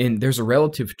 and there's a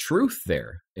relative truth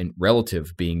there, and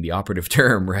relative being the operative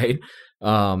term, right?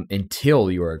 Until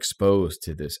you are exposed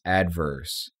to this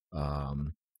adverse,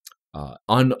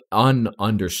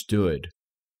 ununderstood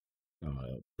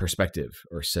perspective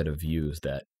or set of views,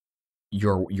 that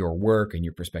your work and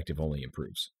your perspective only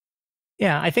improves.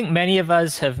 Yeah, I think many of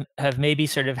us have maybe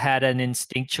sort of had an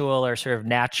instinctual or sort of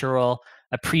natural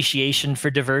appreciation for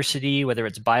diversity, whether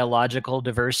it's biological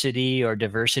diversity or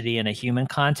diversity in a human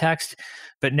context.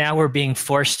 But now we're being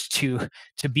forced to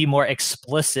be more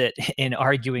explicit in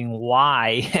arguing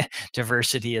why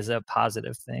diversity is a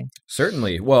positive thing.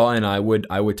 Certainly. Well, and I would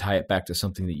tie it back to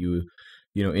something that you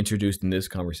introduced in this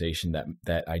conversation,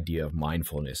 that idea of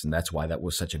mindfulness, and that's why that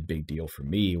was such a big deal for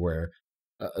me, where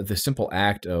the simple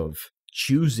act of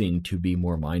choosing to be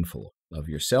more mindful of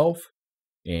yourself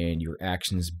and your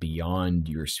actions beyond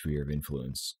your sphere of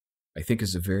influence, I think,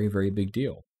 is a very, very big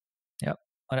deal. Yep.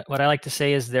 What I like to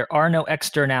say is there are no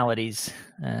externalities.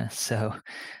 So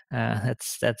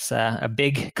that's a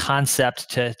big concept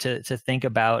to think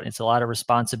about. It's a lot of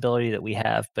responsibility that we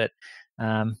have, but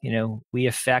we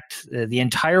affect the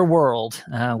entire world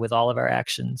with all of our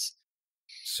actions.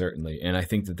 Certainly. And I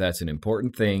think that that's an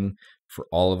important thing for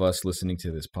all of us listening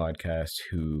to this podcast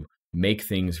who make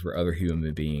things for other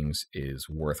human beings, is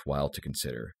worthwhile to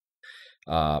consider.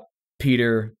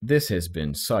 Peter, this has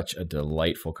been such a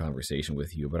delightful conversation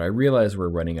with you, but I realize we're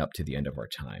running up to the end of our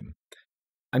time.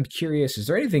 I'm curious, is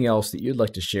there anything else that you'd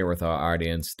like to share with our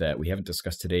audience that we haven't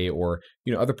discussed today, or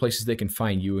other places they can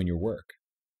find you and your work?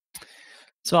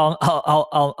 So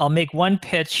I'll make one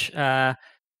pitch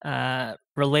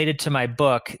related to my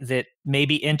book that may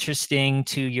be interesting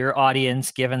to your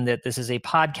audience, given that this is a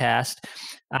podcast.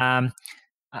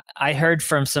 I heard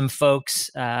from some folks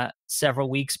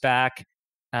several weeks back.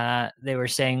 They were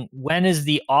saying, when is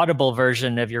the Audible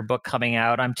version of your book coming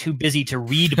out? I'm too busy to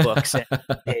read books.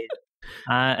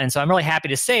 And so I'm really happy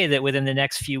to say that within the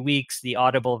next few weeks, the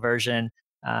Audible version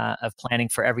of Planning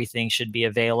for Everything should be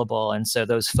available. And so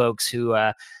those folks who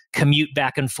commute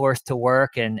back and forth to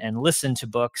work and listen to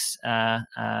books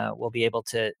will be able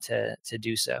to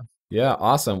do so. Yeah,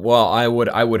 awesome. Well, I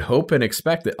would hope and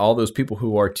expect that all those people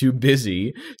who are too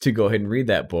busy to go ahead and read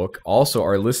that book also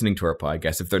are listening to our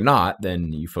podcast. If they're not,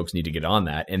 then you folks need to get on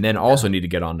that, and then also need to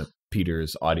get on to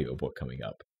Peter's audiobook coming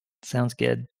up. Sounds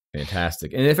good.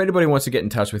 Fantastic. And if anybody wants to get in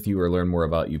touch with you or learn more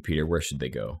about you, Peter, where should they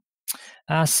go?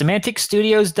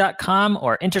 semanticstudios.com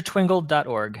or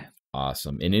intertwinkled.org.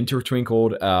 Awesome. And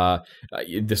Intertwinkled,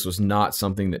 this was not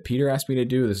something that Peter asked me to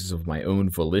do. This is of my own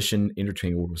volition.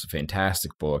 Intertwinkled was a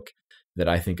fantastic book that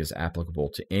I think is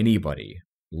applicable to anybody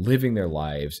living their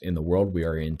lives in the world we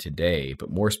are in today, but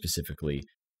more specifically,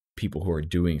 people who are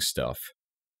doing stuff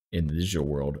in the digital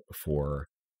world for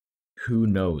who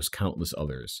knows, countless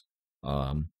others.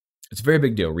 It's a very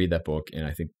big deal. Read that book, and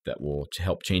I think that will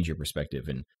help change your perspective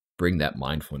and bring that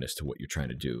mindfulness to what you're trying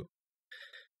to do.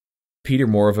 Peter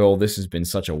Morville, this has been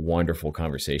such a wonderful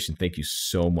conversation. Thank you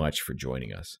so much for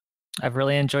joining us. I've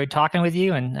really enjoyed talking with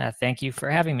you, and thank you for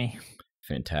having me.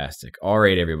 Fantastic. All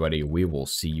right, everybody, we will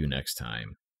see you next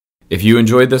time. If you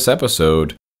enjoyed this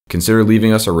episode, consider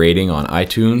leaving us a rating on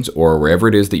iTunes or wherever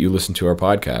it is that you listen to our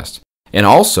podcast. And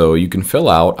also, you can fill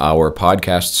out our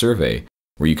podcast survey,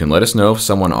 where you can let us know if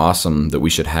someone awesome that we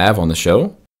should have on the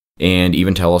show, and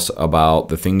even tell us about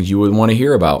the things you would want to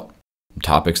hear about,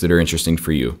 topics that are interesting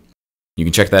for you. You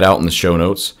can check that out in the show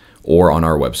notes or on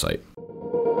our website.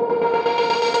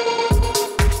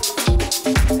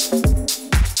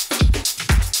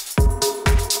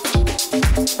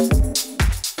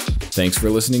 Thanks for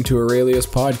listening to Aurelia's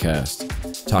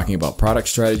podcast, talking about product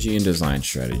strategy and design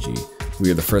strategy. We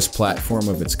are the first platform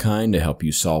of its kind to help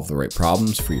you solve the right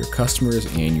problems for your customers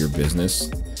and your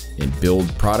business and build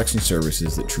products and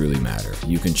services that truly matter.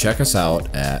 You can check us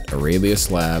out at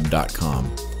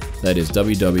aureliuslab.com. That is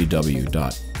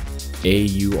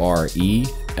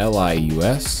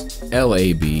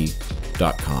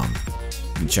www.aureliuslab.com.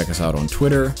 You can check us out on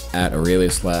Twitter at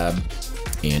AureliusLab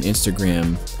and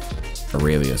Instagram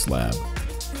Aurelius Lab.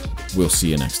 We'll see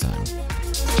you next time.